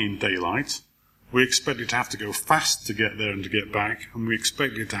fly in daylight, we expected to have to go fast to get there and to get back, and we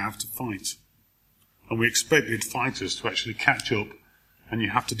expected to have to fight. And we expected fighters to actually catch up, and you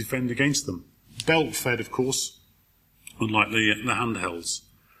have to defend against them. Belt-fed, of course, unlike the handhelds.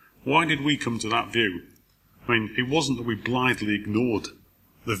 Why did we come to that view? I mean, it wasn't that we blithely ignored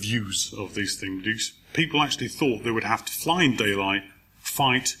the views of these things. People actually thought they would have to fly in daylight,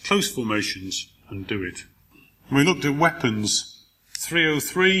 fight, close formations, and do it. We looked at weapons.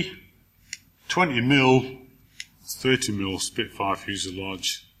 303, 20mm, 30mm Spitfire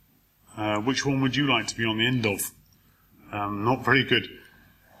fuselage. Which one would you like to be on the end of? Not very good.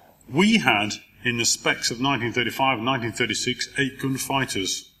 We had, in the specs of 1935 and 1936, 8-gun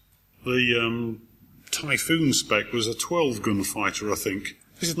fighters. The Typhoon spec was a 12-gun fighter, I think.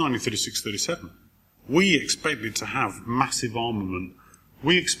 This is 1936-37. We expected to have massive armament.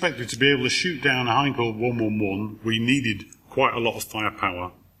 We expected to be able to shoot down a Heinkel 111. We needed quite a lot of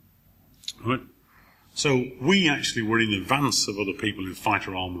firepower. Right? So we actually were in advance of other people in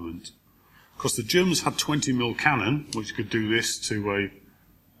fighter armament. Because the Germans had 20mm cannon, which could do this to a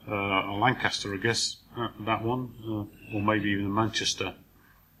Lancaster, I guess, that one, or maybe even a Manchester,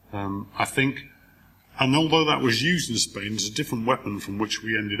 I think. And although that was used in Spain, it's a different weapon from which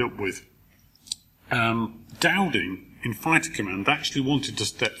we ended up with. Dowding, in Fighter Command, actually wanted to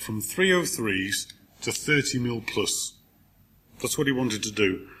step from 303s to 30mm plus. That's what he wanted to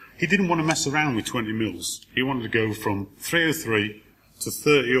do. He didn't want to mess around with 20mm. He wanted to go from 303 to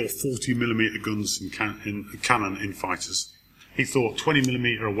 30 or 40mm guns in cannon in fighters. He thought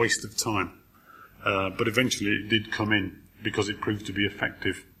 20mm a waste of time. But eventually it did come in because it proved to be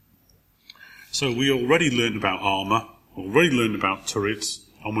effective. So we already learned about armour, already learned about turrets,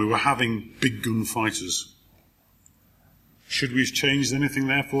 and we were having big gun fighters. Should we have changed anything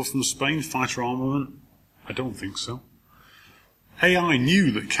therefore from Spain, fighter armament? I don't think so. AI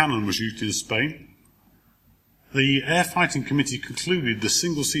knew that cannon was used in Spain. The Air Fighting Committee concluded the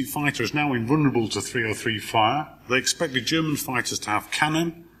single-seat fighter is now invulnerable to 303 fire. They expected German fighters to have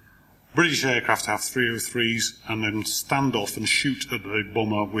cannon, British aircraft to have 303s, and then stand off and shoot at the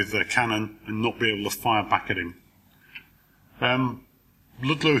bomber with their cannon and not be able to fire back at him.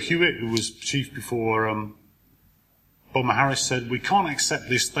 Ludlow Hewitt, who was chief before Bomber Harris, said, "We can't accept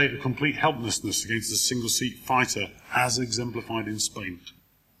this state of complete helplessness against a single-seat fighter as exemplified in Spain."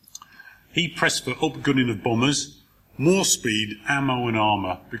 He pressed for upgunning of bombers, more speed, ammo and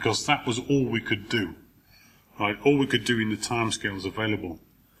armour, because that was all we could do. Right, all we could do in the timescales available.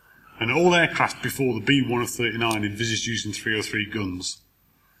 And all aircraft before the B-1 of 39 envisaged using 303 guns.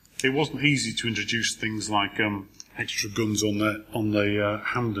 it wasn't easy to introduce things like extra guns on the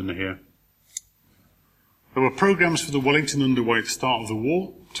Hampden here. There were programmes for the Wellington underway at the start of the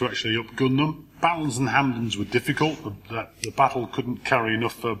war to actually upgun them. Battles and Hampdens were difficult. The battle couldn't carry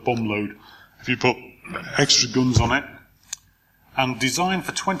enough bomb load if you put extra guns on it. And design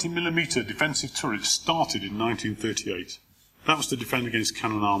for 20mm defensive turrets started in 1938. That was to defend against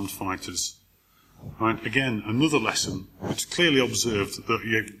cannon-armed fighters. Right, again, another lesson which clearly observed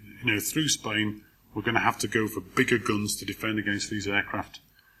that through Spain we're going to have to go for bigger guns to defend against these aircraft.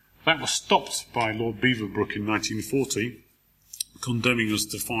 That was stopped by Lord Beaverbrook in 1940, condemning us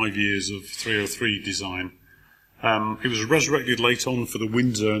to 5 years of 303 design. It was resurrected later on for the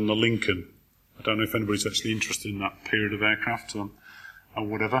Windsor and the Lincoln. I don't know if anybody's actually interested in that period of aircraft or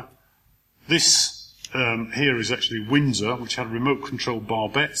whatever. This here is actually Windsor, which had remote control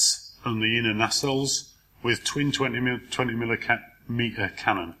barbettes and the inner nacelles with twin 20mm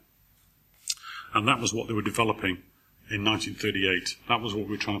cannon. And that was what they were developing in 1938. That was what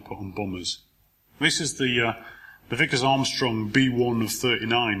we were trying to put on bombers. This is the Vickers Armstrong B1 of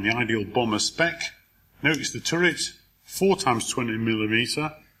 39, the ideal bomber spec. Notice the turret, 4 times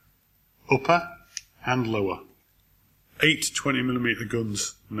 20mm, upper and lower. 8 20mm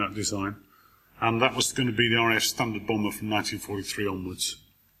guns in that design. And that was going to be the RAF standard bomber from 1943 onwards.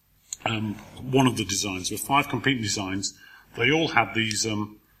 One of the designs. There were 5 competing designs. They all had these,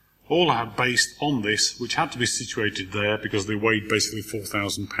 all had based on this, which had to be situated there because they weighed basically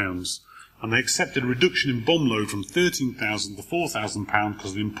 4,000 pounds. And they accepted a reduction in bomb load from 13,000 to 4,000 pounds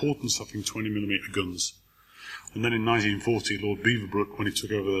because of the importance of having 20mm guns. And then in 1940, Lord Beaverbrook, when he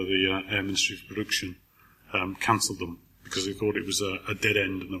took over the Air Ministry for Production, cancelled them because he thought it was a dead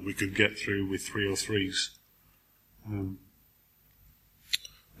end and that we could get through with 303s. Not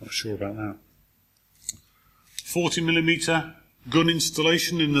sure about that. 40mm gun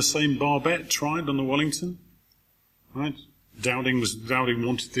installation in the same barbette tried on the Wellington. Right? Dowding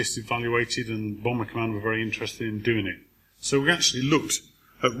wanted this evaluated, and Bomber Command were very interested in doing it. So we actually looked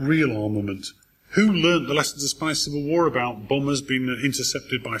at real armament. Who learnt the lessons of the Spanish Civil War about bombers being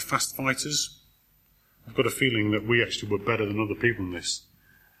intercepted by fast fighters? I've got a feeling that we actually were better than other people in this.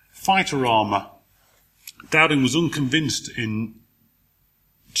 Fighter armour. Dowding was unconvinced in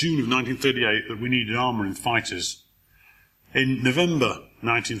June of 1938 that we needed armour in fighters. In November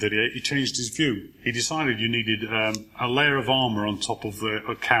 1938, he changed his view. He decided you needed a layer of armour on top of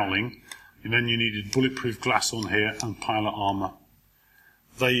the cowling, and then you needed bulletproof glass on here and pilot armour.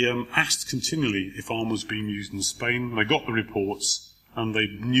 They asked continually if armour was being used in Spain. They got the reports, and they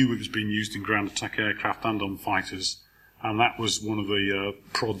knew it was being used in ground attack aircraft and on fighters, and that was one of the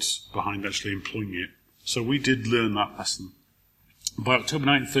prods behind actually employing it. So we did learn that lesson. By October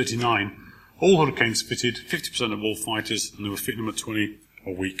 1939, all Hurricanes fitted 50% of all fighters, and they were fitting them at 20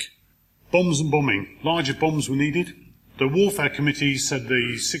 a week. Bombs and bombing. Larger bombs were needed. The Warfare Committee said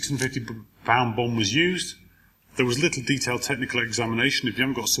the 650-pound bomb was used. There was little detailed technical examination. If you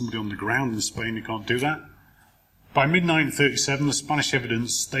haven't got somebody on the ground in Spain, you can't do that. By mid-1937, the Spanish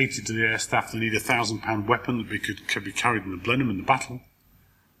evidence stated to the air staff they need a 1,000-pound weapon that could be carried in the Blenheim in the battle.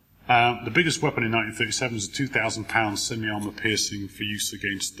 The biggest weapon in 1937 was a 2,000-pound semi-armour piercing for use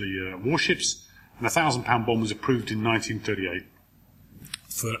against the warships, and a 1,000-pound bomb was approved in 1938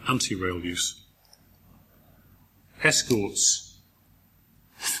 for anti-rail use. Escorts.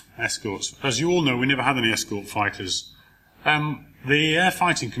 As you all know, we never had any escort fighters. The Air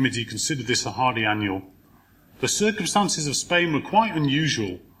Fighting Committee considered this a hardy annual. The circumstances of Spain were quite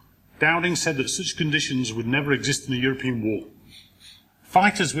unusual. Dowding said that such conditions would never exist in a European war.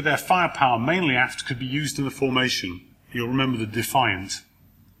 Fighters with their firepower mainly aft could be used in the formation. You'll remember the Defiant.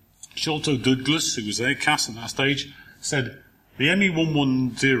 Sholto Douglas, who was AirCAS at that stage, said, the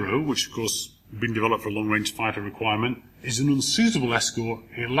ME-110, which of course had been developed for a long-range fighter requirement, is an unsuitable escort.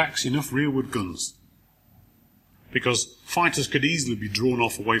 It lacks enough rearward guns. Because fighters could easily be drawn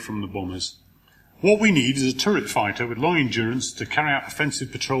off away from the bombers. What we need is a turret fighter with long endurance to carry out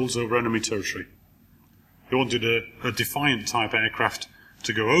offensive patrols over enemy territory. He wanted a Defiant-type aircraft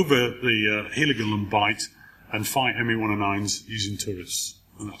to go over the Heligoland Bight and fight ME-109s using turrets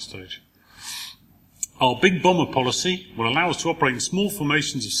at that stage. Our big bomber policy will allow us to operate in small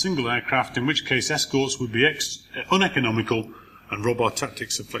formations of single aircraft, in which case escorts would be uneconomical and rob our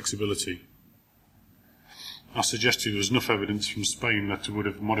tactics of flexibility. I suggested there was enough evidence from Spain that would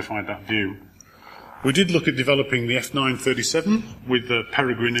have modified that view. We did look at developing the F937 with the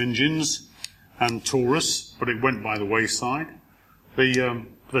Peregrine engines and Taurus, but it went by the wayside. The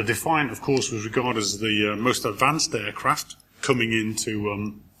Defiant, of course, was regarded as the most advanced aircraft coming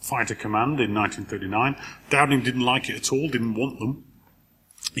into fighter command in 1939. Dowding didn't like it at all, didn't want them.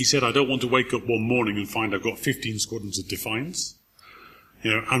 He said, I don't want to wake up one morning and find I've got 15 squadrons of Defiance.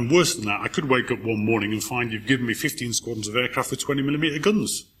 And worse than that, I could wake up one morning and find you've given me 15 squadrons of aircraft with 20mm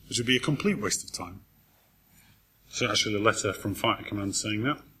guns, which would be a complete waste of time. So actually a letter from Fighter Command saying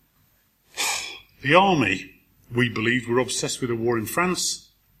that. The Army, we believed, were obsessed with the war in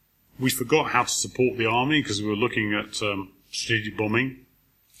France. We forgot how to support the Army because we were looking at strategic bombing.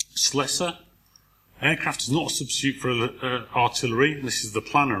 Slessor, aircraft is not a substitute for artillery. This is the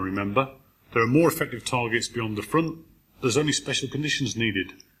planner, remember. There are more effective targets beyond the front. There's only special conditions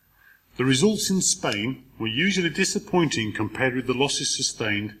needed. The results in Spain were usually disappointing compared with the losses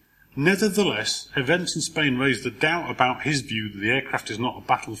sustained. Nevertheless, events in Spain raised a doubt about his view that the aircraft is not a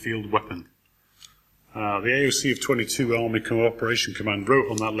battlefield weapon. The AOC of 22 Army Cooperation Command wrote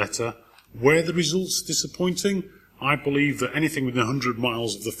on that letter, where the results are disappointing, I believe that anything within 100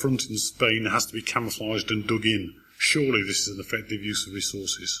 miles of the front in Spain has to be camouflaged and dug in. Surely this is an effective use of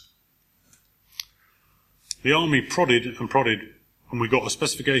resources. The Army prodded, and we got a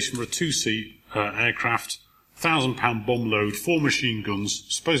specification for a 2-seat aircraft, £1,000 bomb load, 4 machine guns,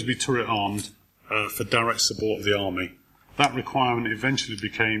 supposed to be turret armed, for direct support of the Army. That requirement eventually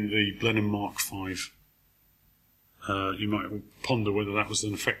became the Blenheim Mark V. You might ponder whether that was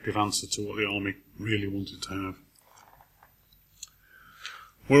an effective answer to what the Army really wanted to have.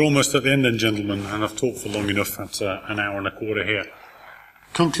 We're almost at the end then, gentlemen, and I've talked for long enough at an hour and a quarter here.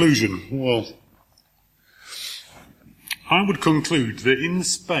 Conclusion. Well, I would conclude that in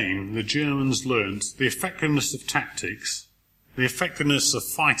Spain, the Germans learned the effectiveness of tactics, the effectiveness of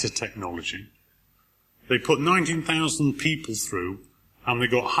fighter technology. They put 19,000 people through, and they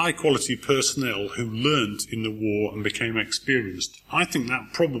got high-quality personnel who learnt in the war and became experienced. I think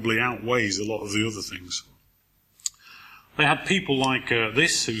that probably outweighs a lot of the other things. They had people like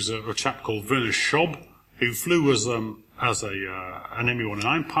this, who's a chap called Werner Schob, who flew as an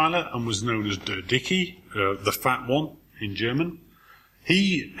ME-109 pilot and was known as Der Dickie, the fat one in German.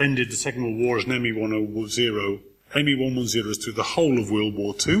 He ended the Second World War as an ME-110 through the whole of World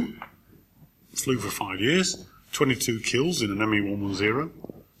War II. Flew for 5 years, 22 kills in an ME-110,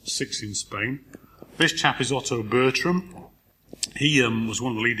 6 in Spain. This chap is Otto Bertram. He was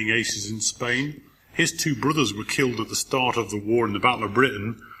one of the leading aces in Spain. His 2 brothers were killed at the start of the war in the Battle of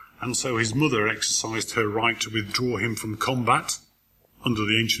Britain, and so his mother exercised her right to withdraw him from combat under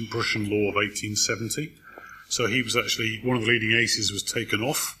the ancient Prussian law of 1870. So he was actually, one of the leading aces was taken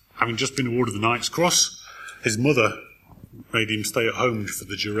off, having just been awarded the Knight's Cross. His mother made him stay at home for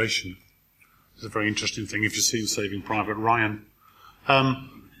the duration. It's a very interesting thing if you see Saving Private Ryan.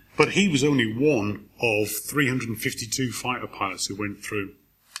 But he was only one of 352 fighter pilots who went through.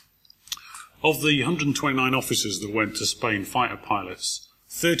 Of the 129 officers that went to Spain, fighter pilots,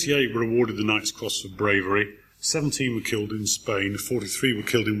 38 were awarded the Knight's Cross for bravery, 17 were killed in Spain, 43 were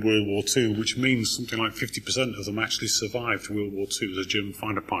killed in World War II, which means something like 50% of them actually survived World War II as a German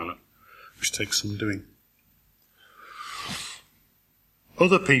fighter pilot, which takes some doing.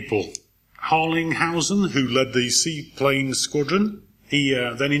 Other people, Harlinghausen, who led the seaplane squadron, he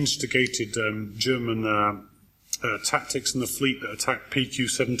then instigated German tactics in the fleet that attacked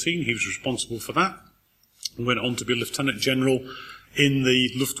PQ-17. He was responsible for that. And went on to be Lieutenant General in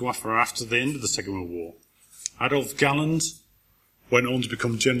the Luftwaffe after the end of the Second World War. Adolf Galland went on to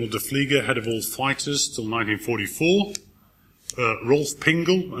become General de Flieger, head of all fighters, till 1944. Rolf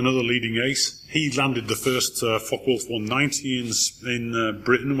Pingel, another leading ace, he landed the first Focke-Wulf 190 in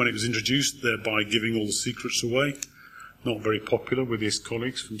Britain when it was introduced, thereby giving all the secrets away. Not very popular with his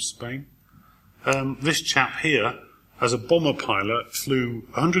colleagues from Spain. This chap here, as a bomber pilot, flew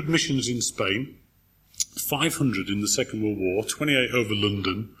 100 missions in Spain, 500 in the Second World War, 28 over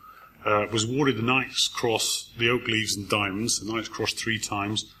London, was awarded the Knight's Cross, the Oak Leaves and Diamonds, the Knight's Cross 3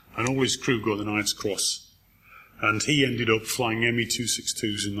 times, and all his crew got the Knight's Cross. And he ended up flying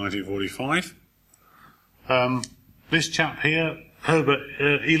ME-262s in 1945. This chap here, Herbert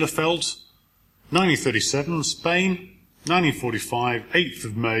Ehlefeld, 1937, Spain, 1945, 8th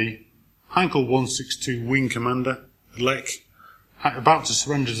of May, Heinkel 162 Wing Commander, Lech, about to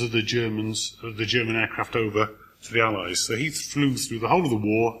surrender to the Germans, the German aircraft over to the Allies. So he flew through the whole of the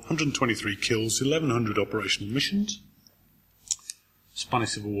war, 123 kills, 1,100 operational missions.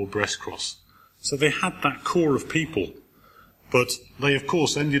 Spanish Civil War Brest Cross. So they had that core of people, but they of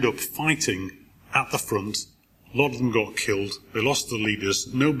course ended up fighting at the front. A lot of them got killed. They lost the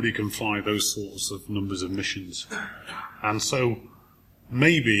leaders. Nobody can fly those sorts of numbers of missions. And so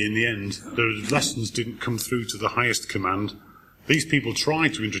maybe in the end the lessons didn't come through to the highest command. These people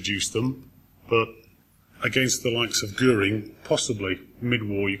tried to introduce them, but against the likes of Goering, possibly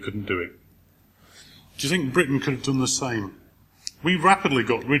mid-war you couldn't do it. Do you think Britain could have done the same? We rapidly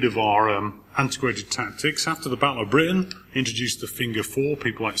got rid of our antiquated tactics. After the Battle of Britain, introduced the Finger 4.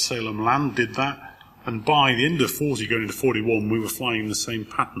 People like Salem Land did that. And by the end of 40, going into 41, we were flying in the same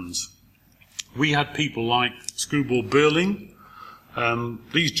patterns. We had people like Screwball Burling.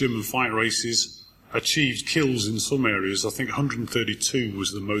 These German fighter races achieved kills in some areas. I think 132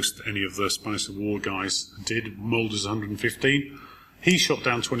 was the most any of the Spanish Civil War guys did. Mulder's 115. He shot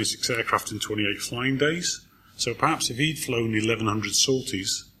down 26 aircraft in 28 flying days. So perhaps if he'd flown 1,100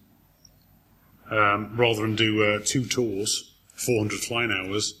 sorties, rather than do 2 tours, 400 flying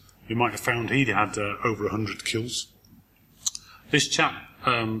hours, you might have found he'd had over 100 kills. This chap,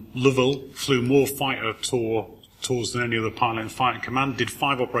 Lovell, flew more fighter tours than any other pilot in Fighter Command, did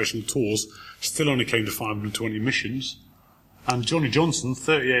 5 operational tours, still only came to 520 missions. And Johnny Johnson,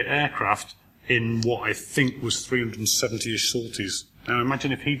 38 aircraft in what I think was 370-ish sorties. Now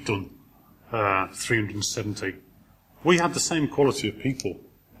imagine if he'd done 370. We had the same quality of people.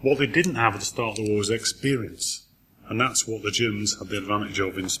 What they didn't have at the start of the war was experience. And that's what the Germans had the advantage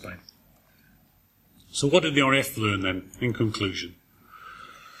of in Spain. So what did the RAF learn then, in conclusion?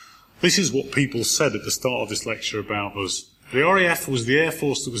 This is what people said at the start of this lecture about us. The RAF was the air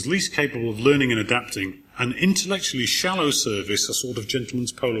force that was least capable of learning and adapting, an intellectually shallow service, a sort of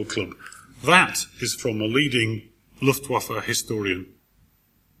gentleman's polo club. That is from a leading Luftwaffe historian.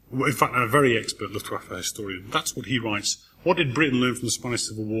 In fact, a very expert Luftwaffe historian. That's what he writes. What did Britain learn from the Spanish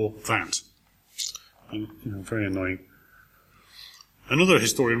Civil War? That. And, very annoying. Another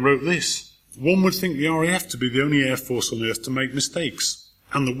historian wrote this. One would think the RAF to be the only air force on earth to make mistakes,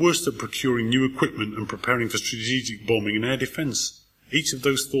 and the worst at procuring new equipment and preparing for strategic bombing and air defence. Each of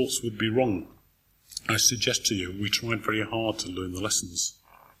those thoughts would be wrong. I suggest to you we tried very hard to learn the lessons.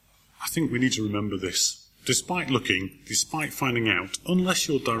 I think we need to remember this. Despite looking, despite finding out, unless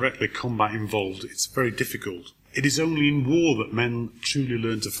you're directly combat involved, it's very difficult. It is only in war that men truly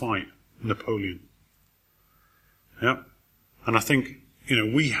learn to fight. Napoleon. Yeah. And I think,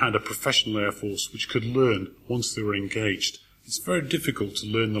 we had a professional air force which could learn once they were engaged. It's very difficult to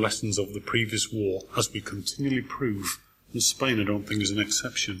learn the lessons of the previous war, as we continually prove, and Spain I don't think is an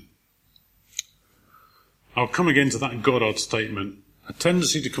exception. I'll come again to that Goddard statement. A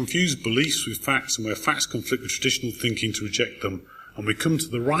tendency to confuse beliefs with facts, and where facts conflict with traditional thinking, to reject them, and we come to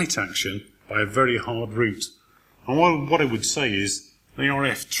the right action by a very hard route. And what I would say is, the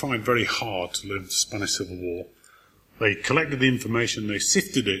RAF tried very hard to learn the Spanish Civil War. They collected the information, they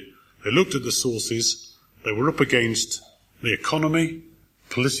sifted it, they looked at the sources, they were up against the economy,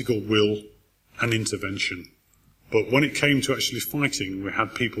 political will, and intervention. But when it came to actually fighting, we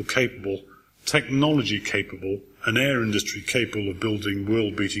had people capable, technology capable, an air industry capable of building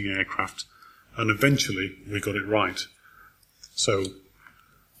world-beating aircraft, and eventually we got it right. So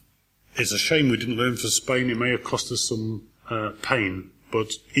it's a shame we didn't learn from Spain. It may have cost us some pain,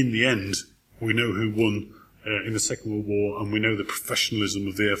 but in the end, we know who won in the Second World War, and we know the professionalism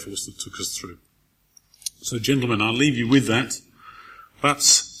of the Air Force that took us through. So, gentlemen, I'll leave you with that. That's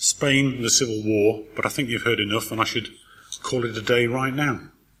Spain and the Civil War, but I think you've heard enough, and I should call it a day right now.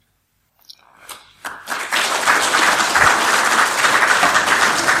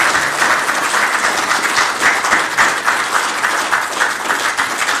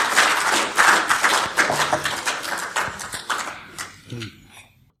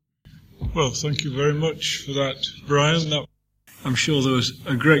 Well, thank you very much for that, Brian. I'm sure there was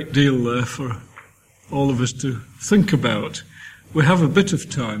a great deal there for all of us to think about. We have a bit of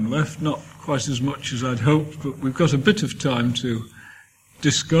time left, not quite as much as I'd hoped, but we've got a bit of time to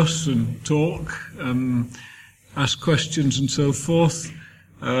discuss and talk, ask questions and so forth.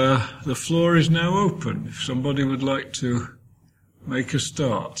 The floor is now open, if somebody would like to make a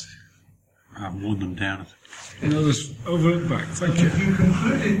start. I've worn them down. No, there's over at the back. Thank you. You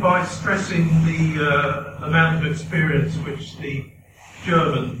concluded by stressing the amount of experience which the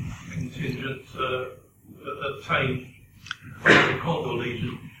German contingent obtained from the Condor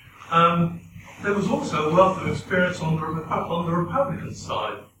Legion. There was also a wealth of experience on the Republican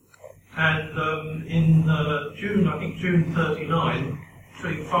side. And in June 39,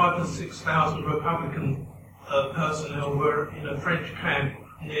 between 5,000 and 6,000 Republican personnel were in a French camp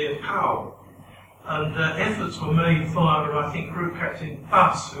near Pau. And efforts were made via, I think, Group Captain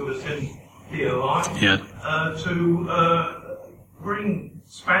Buss, who was in DOI, to bring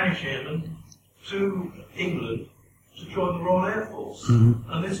Spanish airmen to England to join the Royal Air Force.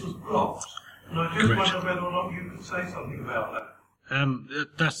 Mm-hmm. And this was blocked. And I just wonder whether or not you could say something about that.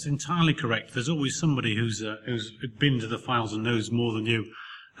 That's entirely correct. There's always somebody who's been to the files and knows more than you.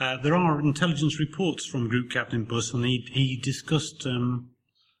 There are intelligence reports from Group Captain Buss, and he discussed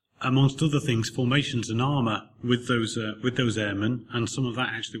amongst other things, formations and armour with those airmen, and some of that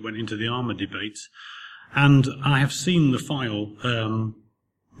actually went into the armour debates. And I have seen the file,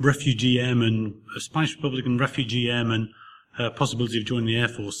 refugee airmen, Spanish Republican refugee airmen, possibility of joining the Air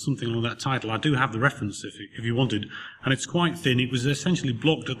Force, something along that title. I do have the reference if you wanted, and it's quite thin. It was essentially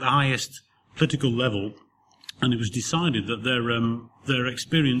blocked at the highest political level, and it was decided that their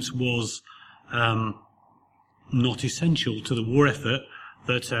experience was not essential to the war effort,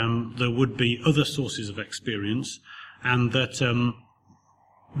 that there would be other sources of experience, and that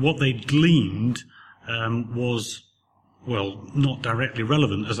what they'd gleaned was, well, not directly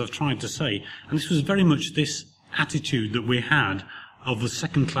relevant, as I've tried to say. And this was very much this attitude that we had of the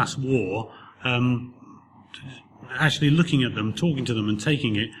second-class war, actually looking at them, talking to them and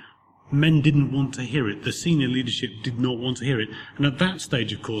taking it. Men didn't want to hear it. The senior leadership did not want to hear it. And at that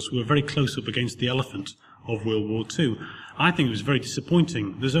stage, of course, we were very close up against the elephant of World War II. I think it was very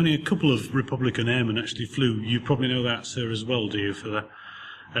disappointing. There's only a couple of Republican airmen actually flew. You probably know that, sir, as well, do you?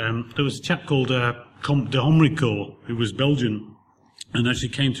 There was a chap called Comte de Armstrong, who was Belgian, and actually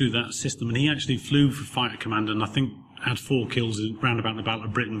came through that system, and he actually flew for fighter command, and I think had 4 kills round about the Battle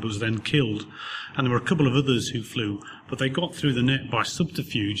of Britain, but was then killed. And there were a couple of others who flew, but they got through the net by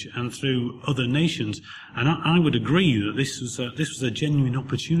subterfuge and through other nations. And I would agree that this was a genuine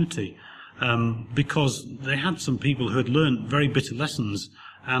opportunity, because they had some people who had learned very bitter lessons,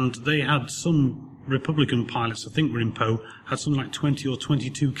 and they had some Republican pilots, I think were in Poe, had something like 20 or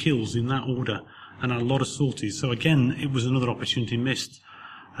 22 kills in that order, and a lot of sorties. So again, it was another opportunity missed.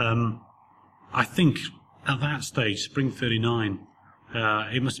 I think at that stage, Spring 39,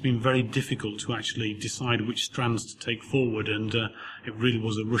 it must have been very difficult to actually decide which strands to take forward, and it really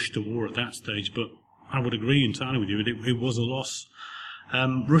was a rush to war at that stage. But I would agree entirely with you, it was a loss.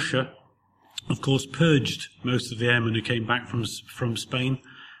 Russia, of course, purged most of the airmen who came back from Spain,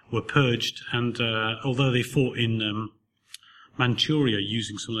 were purged, and although they fought in Manchuria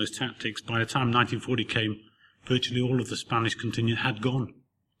using some of those tactics, by the time 1940 came, virtually all of the Spanish contingent had gone.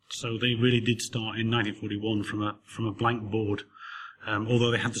 So they really did start in 1941 from a blank board, although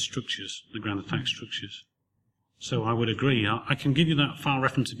they had the structures, the ground attack structures. So I would agree. I can give you that file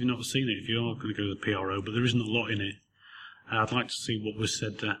reference if you've not seen it, if you are going to go to the PRO, but there isn't a lot in it. I'd like to see what was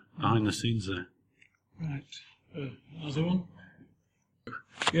said behind the scenes there. Right. Another one?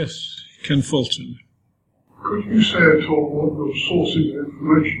 Yes, Ken Fulton. Could you say at all what the sources of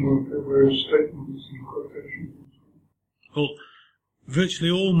information were for various statements and quotations? Well,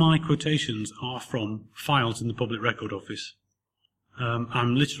 virtually all my quotations are from files in the Public Record Office.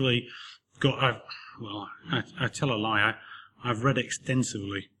 I'm literally I tell a lie. I've read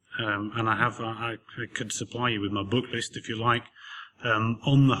extensively, and I could supply you with my book list if you like,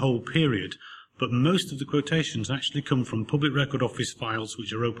 on the whole period. But most of the quotations actually come from Public Record Office files,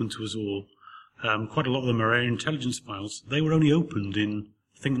 which are open to us all. Quite a lot of them are air intelligence files. They were only opened in,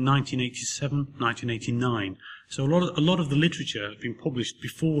 I think, 1987, 1989. So a lot of the literature had been published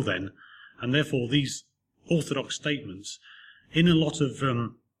before then, and therefore these orthodox statements, in a lot of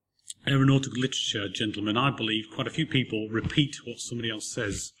aeronautical literature, gentlemen, I believe quite a few people repeat what somebody else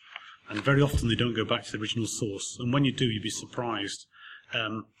says, and very often they don't go back to the original source. And when you do, you'd be surprised.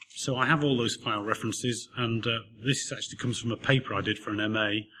 So I have all those file references, and this actually comes from a paper I did for an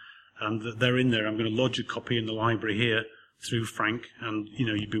MA, and they're in there. I'm going to lodge a copy in the library here through Frank, and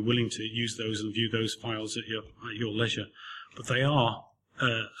you'd be willing to use those and view those files at your leisure. But they are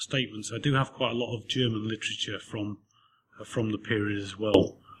statements. I do have quite a lot of German literature from the period as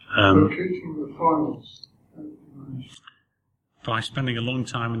well. Locating the files. By spending a long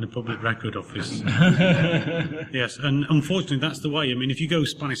time in the Public Record Office. Yes, and unfortunately that's the way. I mean, if you go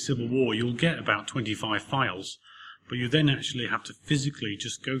Spanish Civil War, you'll get about 25 files, but you then actually have to physically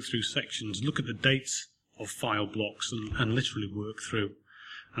just go through sections, look at the dates of file blocks, and literally work through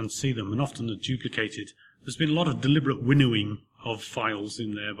and see them, and often they're duplicated. There's been a lot of deliberate winnowing of files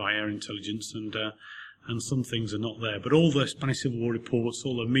in there by air intelligence, and some things are not there. But all the Spanish Civil War reports,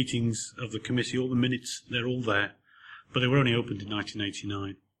 all the meetings of the committee, all the minutes, they're all there. But they were only opened in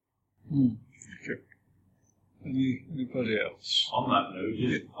 1989. Okay. Anybody else? On that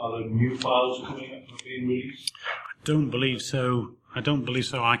note, are there new files coming up and being released? I don't believe so.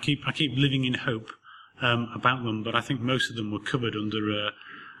 I keep living in hope about them, but I think most of them were covered under.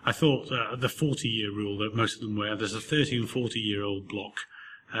 I thought the 40-year rule that most of them were. There's a 30 and 40-year-old block,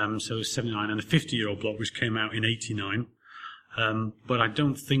 so 79, and a 50-year-old block which came out in 89. But I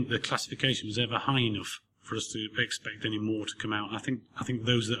don't think the classification was ever high enough for us to expect any more to come out. I think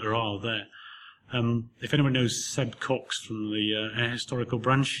those that are there. If anyone knows Seb Cox from the Air Historical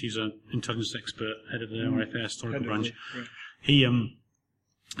Branch, he's an intelligence expert, head of the Air Historical Branch.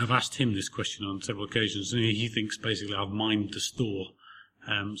 I've asked him this question on several occasions, and he thinks basically I've mined the store,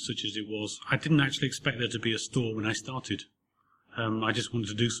 such as it was. I didn't actually expect there to be a store when I started. I just wanted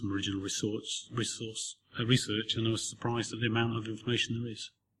to do some original research, and I was surprised at the amount of information there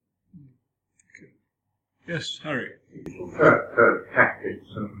is. Okay. Yes, Harry.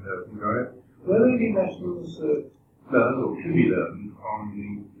 Tactics and were there any lessons learned or to be learned on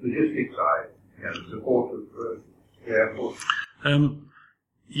the logistics side, the support of the Air Force?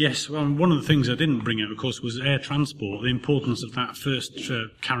 Yes, well, one of the things I didn't bring out, of course, was air transport, the importance of that first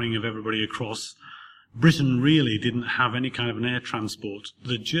carrying of everybody across. Britain really didn't have any kind of an air transport.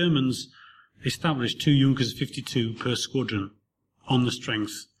 The Germans established 2 Junkers 52 per squadron on the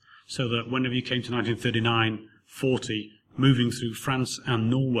strength, so that whenever you came to 1939-40, moving through France and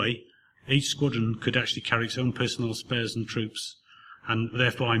Norway, each squadron could actually carry its own personnel, spares and troops, and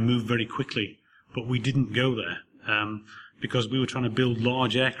therefore I moved very quickly. But we didn't go there, because we were trying to build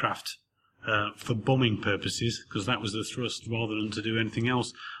large aircraft for bombing purposes, because that was the thrust rather than to do anything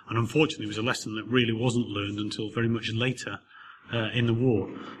else. And unfortunately, it was a lesson that really wasn't learned until very much later in the war.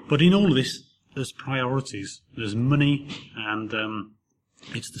 But in all of this, there's priorities. There's money, and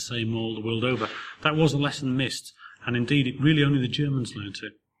it's the same all the world over. That was a lesson missed, and indeed, it really only the Germans learned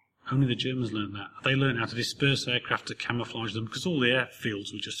it. Only the Germans learned that. They learned how to disperse aircraft to camouflage them, because all the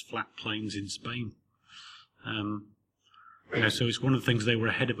airfields were just flat plains in Spain. So it's one of the things they were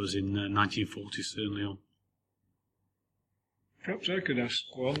ahead of us in 1940, certainly on. Perhaps I could ask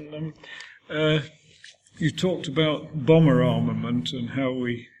one. You talked about bomber armament and how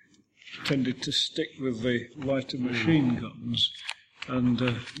we tended to stick with the lighter machine guns, and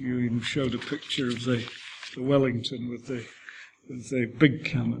you even showed a picture of the Wellington with the big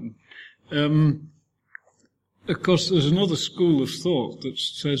cannon. Of course, there's another school of thought that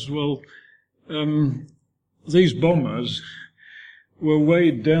says, well, these bombers were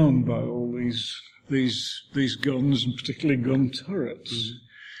weighed down by all these guns, and particularly gun turrets.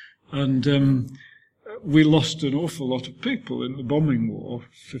 Mm-hmm. And we lost an awful lot of people in the bombing war,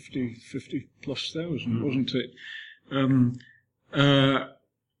 50 plus thousand, wasn't it?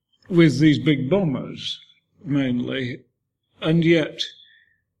 With these big bombers, mainly. And yet,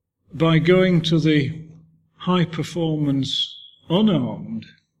 by going to the high-performance, unarmed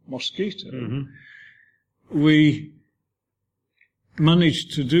Mosquito, we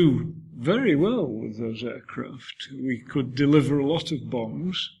managed to do very well with those aircraft. We could deliver a lot of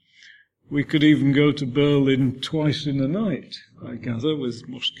bombs. We could even go to Berlin twice in a night, I gather, with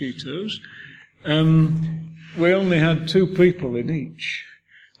Mosquitoes. We only had 2 people in each.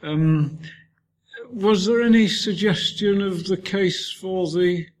 Was there any suggestion of the case for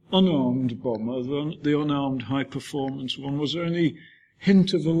the unarmed bomber, the unarmed high-performance one? Was there any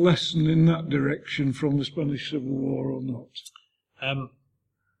hint of a lesson in that direction from the Spanish Civil War or not?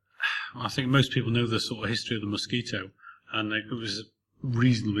 I think most people know the sort of history of the Mosquito, and it was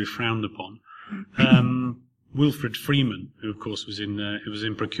reasonably frowned upon. Wilfred Freeman, who of course was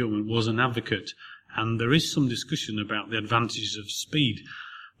in procurement, was an advocate, and there is some discussion about the advantages of speed.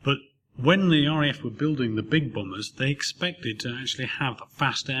 But when the RAF were building the big bombers, they expected to actually have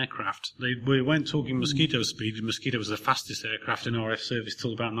fast aircraft. We weren't talking Mosquito speed. The Mosquito was the fastest aircraft in RAF service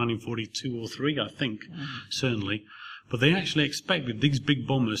till about 1942 or 3, I think, certainly. But they actually expected these big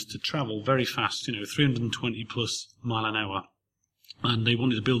bombers to travel very fast, 320 plus mile an hour. And they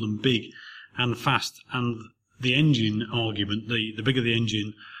wanted to build them big and fast. And the engine argument, the bigger the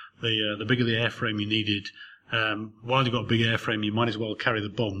engine, the bigger the airframe you needed. While you've got a big airframe, you might as well carry the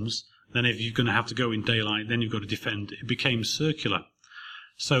bombs. Then if you're going to have to go in daylight, then you've got to defend. It became circular.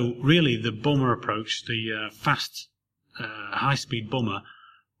 So really the bomber approach, the fast, high-speed bomber,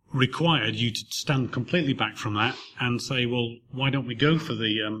 required you to stand completely back from that and say, well, why don't we go for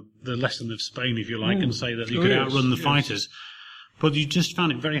the lesson of Spain, if you like, and say that you could outrun the fighters. But you just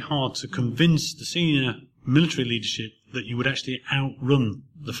found it very hard to convince the senior military leadership that you would actually outrun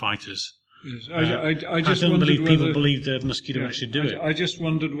the fighters. Yes, I just don't believe whether, people believed the Mosquito would actually do it. I just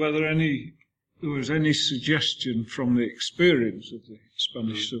wondered whether there was any suggestion from the experience of the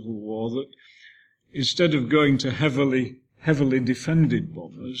Spanish Civil War that instead of going to heavily defended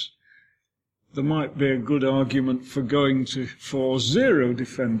bombers, there might be a good argument for going for zero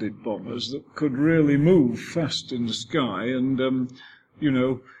defended bombers that could really move fast in the sky and,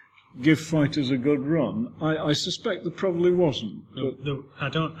 give fighters a good run. I suspect there probably wasn't.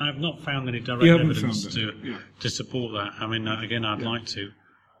 I've not found any direct evidence to support that. I mean, again, I'd like to.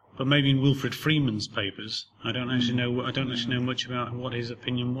 But maybe in Wilfred Freeman's papers, I don't actually know much about what his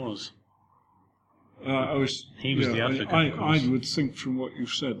opinion was. He was the advocate. I would think from what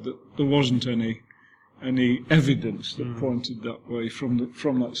you've said that there wasn't any any evidence that pointed that way from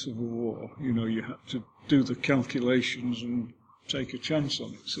that Civil War. You know, you had to do the calculations and take a chance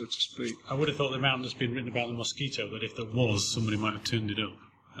on it, so to speak. I would have thought the amount that's been written about the mosquito, that if there was, somebody might have turned it up.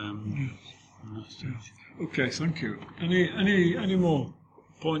 Okay, thank you. Any more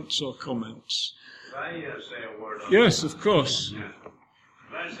points or comments? Can I say a word on Yes, of course.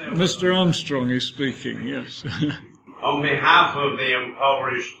 Mr. Armstrong is speaking, yes. On behalf of the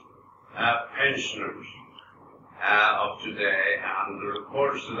impoverished pensioners of today and the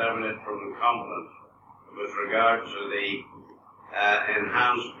reports that emanate from the Commonwealth with regard to the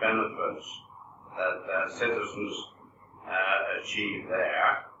enhanced benefits that citizens achieve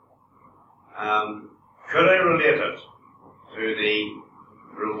there, could I relate it to the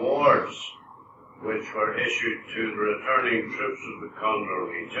rewards which were issued to the returning troops of the Condor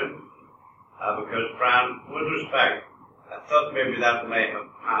region? Because, Fran, with respect, I thought maybe that may have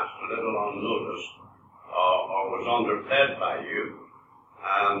passed a little unnoticed or was underfed by you.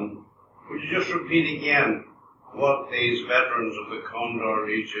 Would you just repeat again what these veterans of the Condor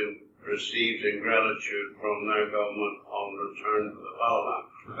region received in gratitude from their government on return to the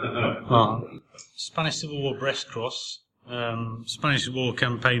fatherland? Spanish Civil War breast cross, Spanish War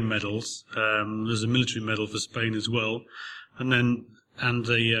campaign medals. There's a military medal for Spain as well, and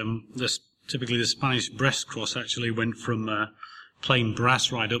typically the Spanish breast cross actually went from plain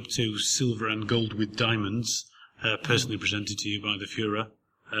brass right up to silver and gold with diamonds, personally presented to you by the Führer.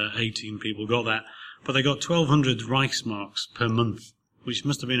 18 people got that, but they got 1,200 Reichsmarks per month, which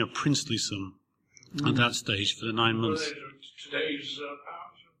must have been a princely sum at that stage for the 9 months. Today's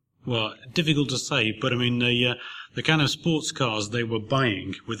Well, difficult to say, but I mean, the kind of sports cars they were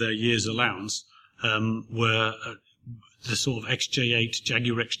buying with their year's allowance were the sort of XJ8,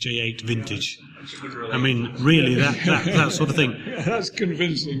 Jaguar XJ8 vintage. I mean, really, that sort of thing. Yeah, that's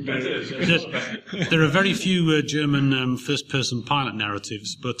convincing. There are very few German first-person pilot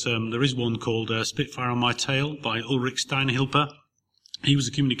narratives, but there is one called Spitfire on My Tail by Ulrich Steinhilper. He was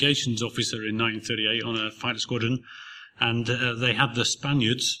a communications officer in 1938 on a fighter squadron, and they had the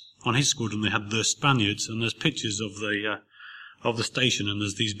Spaniards on his squadron. They had the Spaniards, and there's pictures of the station, and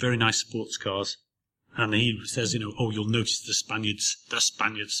there's these very nice sports cars. And he says, you'll notice the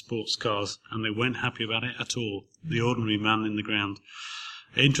Spaniards sports cars, and they weren't happy about it at all. The ordinary man in the ground.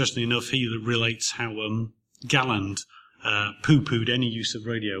 Interestingly enough, he relates how Galland poo-pooed any use of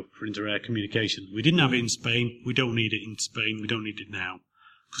radio for inter-air communication. We didn't have it in Spain. We don't need it in Spain. We don't need it now.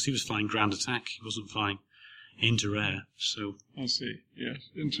 Because he was flying ground attack. He wasn't flying inter-air. So I see. Yes,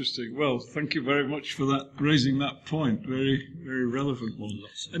 interesting. Well, thank you very much for that, raising that point. Very, very relevant one.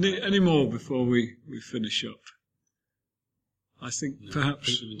 Any more before we finish up? I think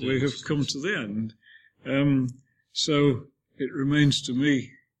perhaps we have come to the end. So it remains to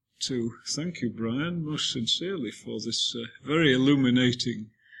me to thank you, Brian, most sincerely for this very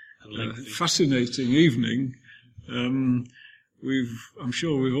illuminating, fascinating evening. I'm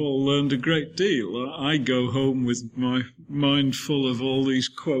sure we've all learned a great deal. I go home with my mind full of all these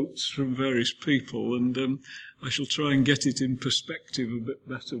quotes from various people, and I shall try and get it in perspective a bit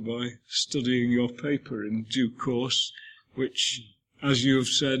better by studying your paper in due course, which, as you have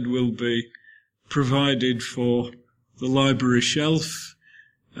said, will be provided for the library shelf.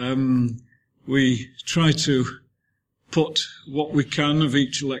 We try to put what we can of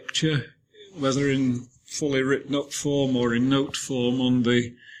each lecture, whether in fully written up form or in note form, on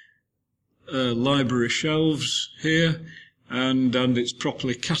the library shelves here, and it's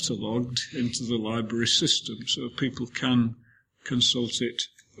properly catalogued into the library system so people can consult it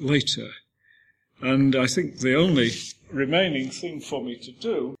later. And I think the only remaining thing for me to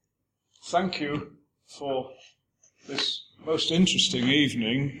do, thank you for this most interesting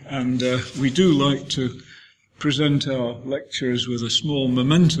evening, and we do like to present our lecturers with a small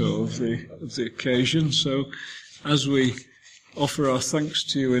memento of the occasion. So as we offer our thanks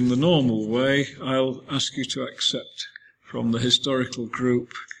to you in the normal way, I'll ask you to accept from the historical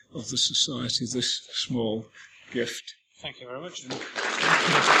group of the Society this small gift. Thank you very much.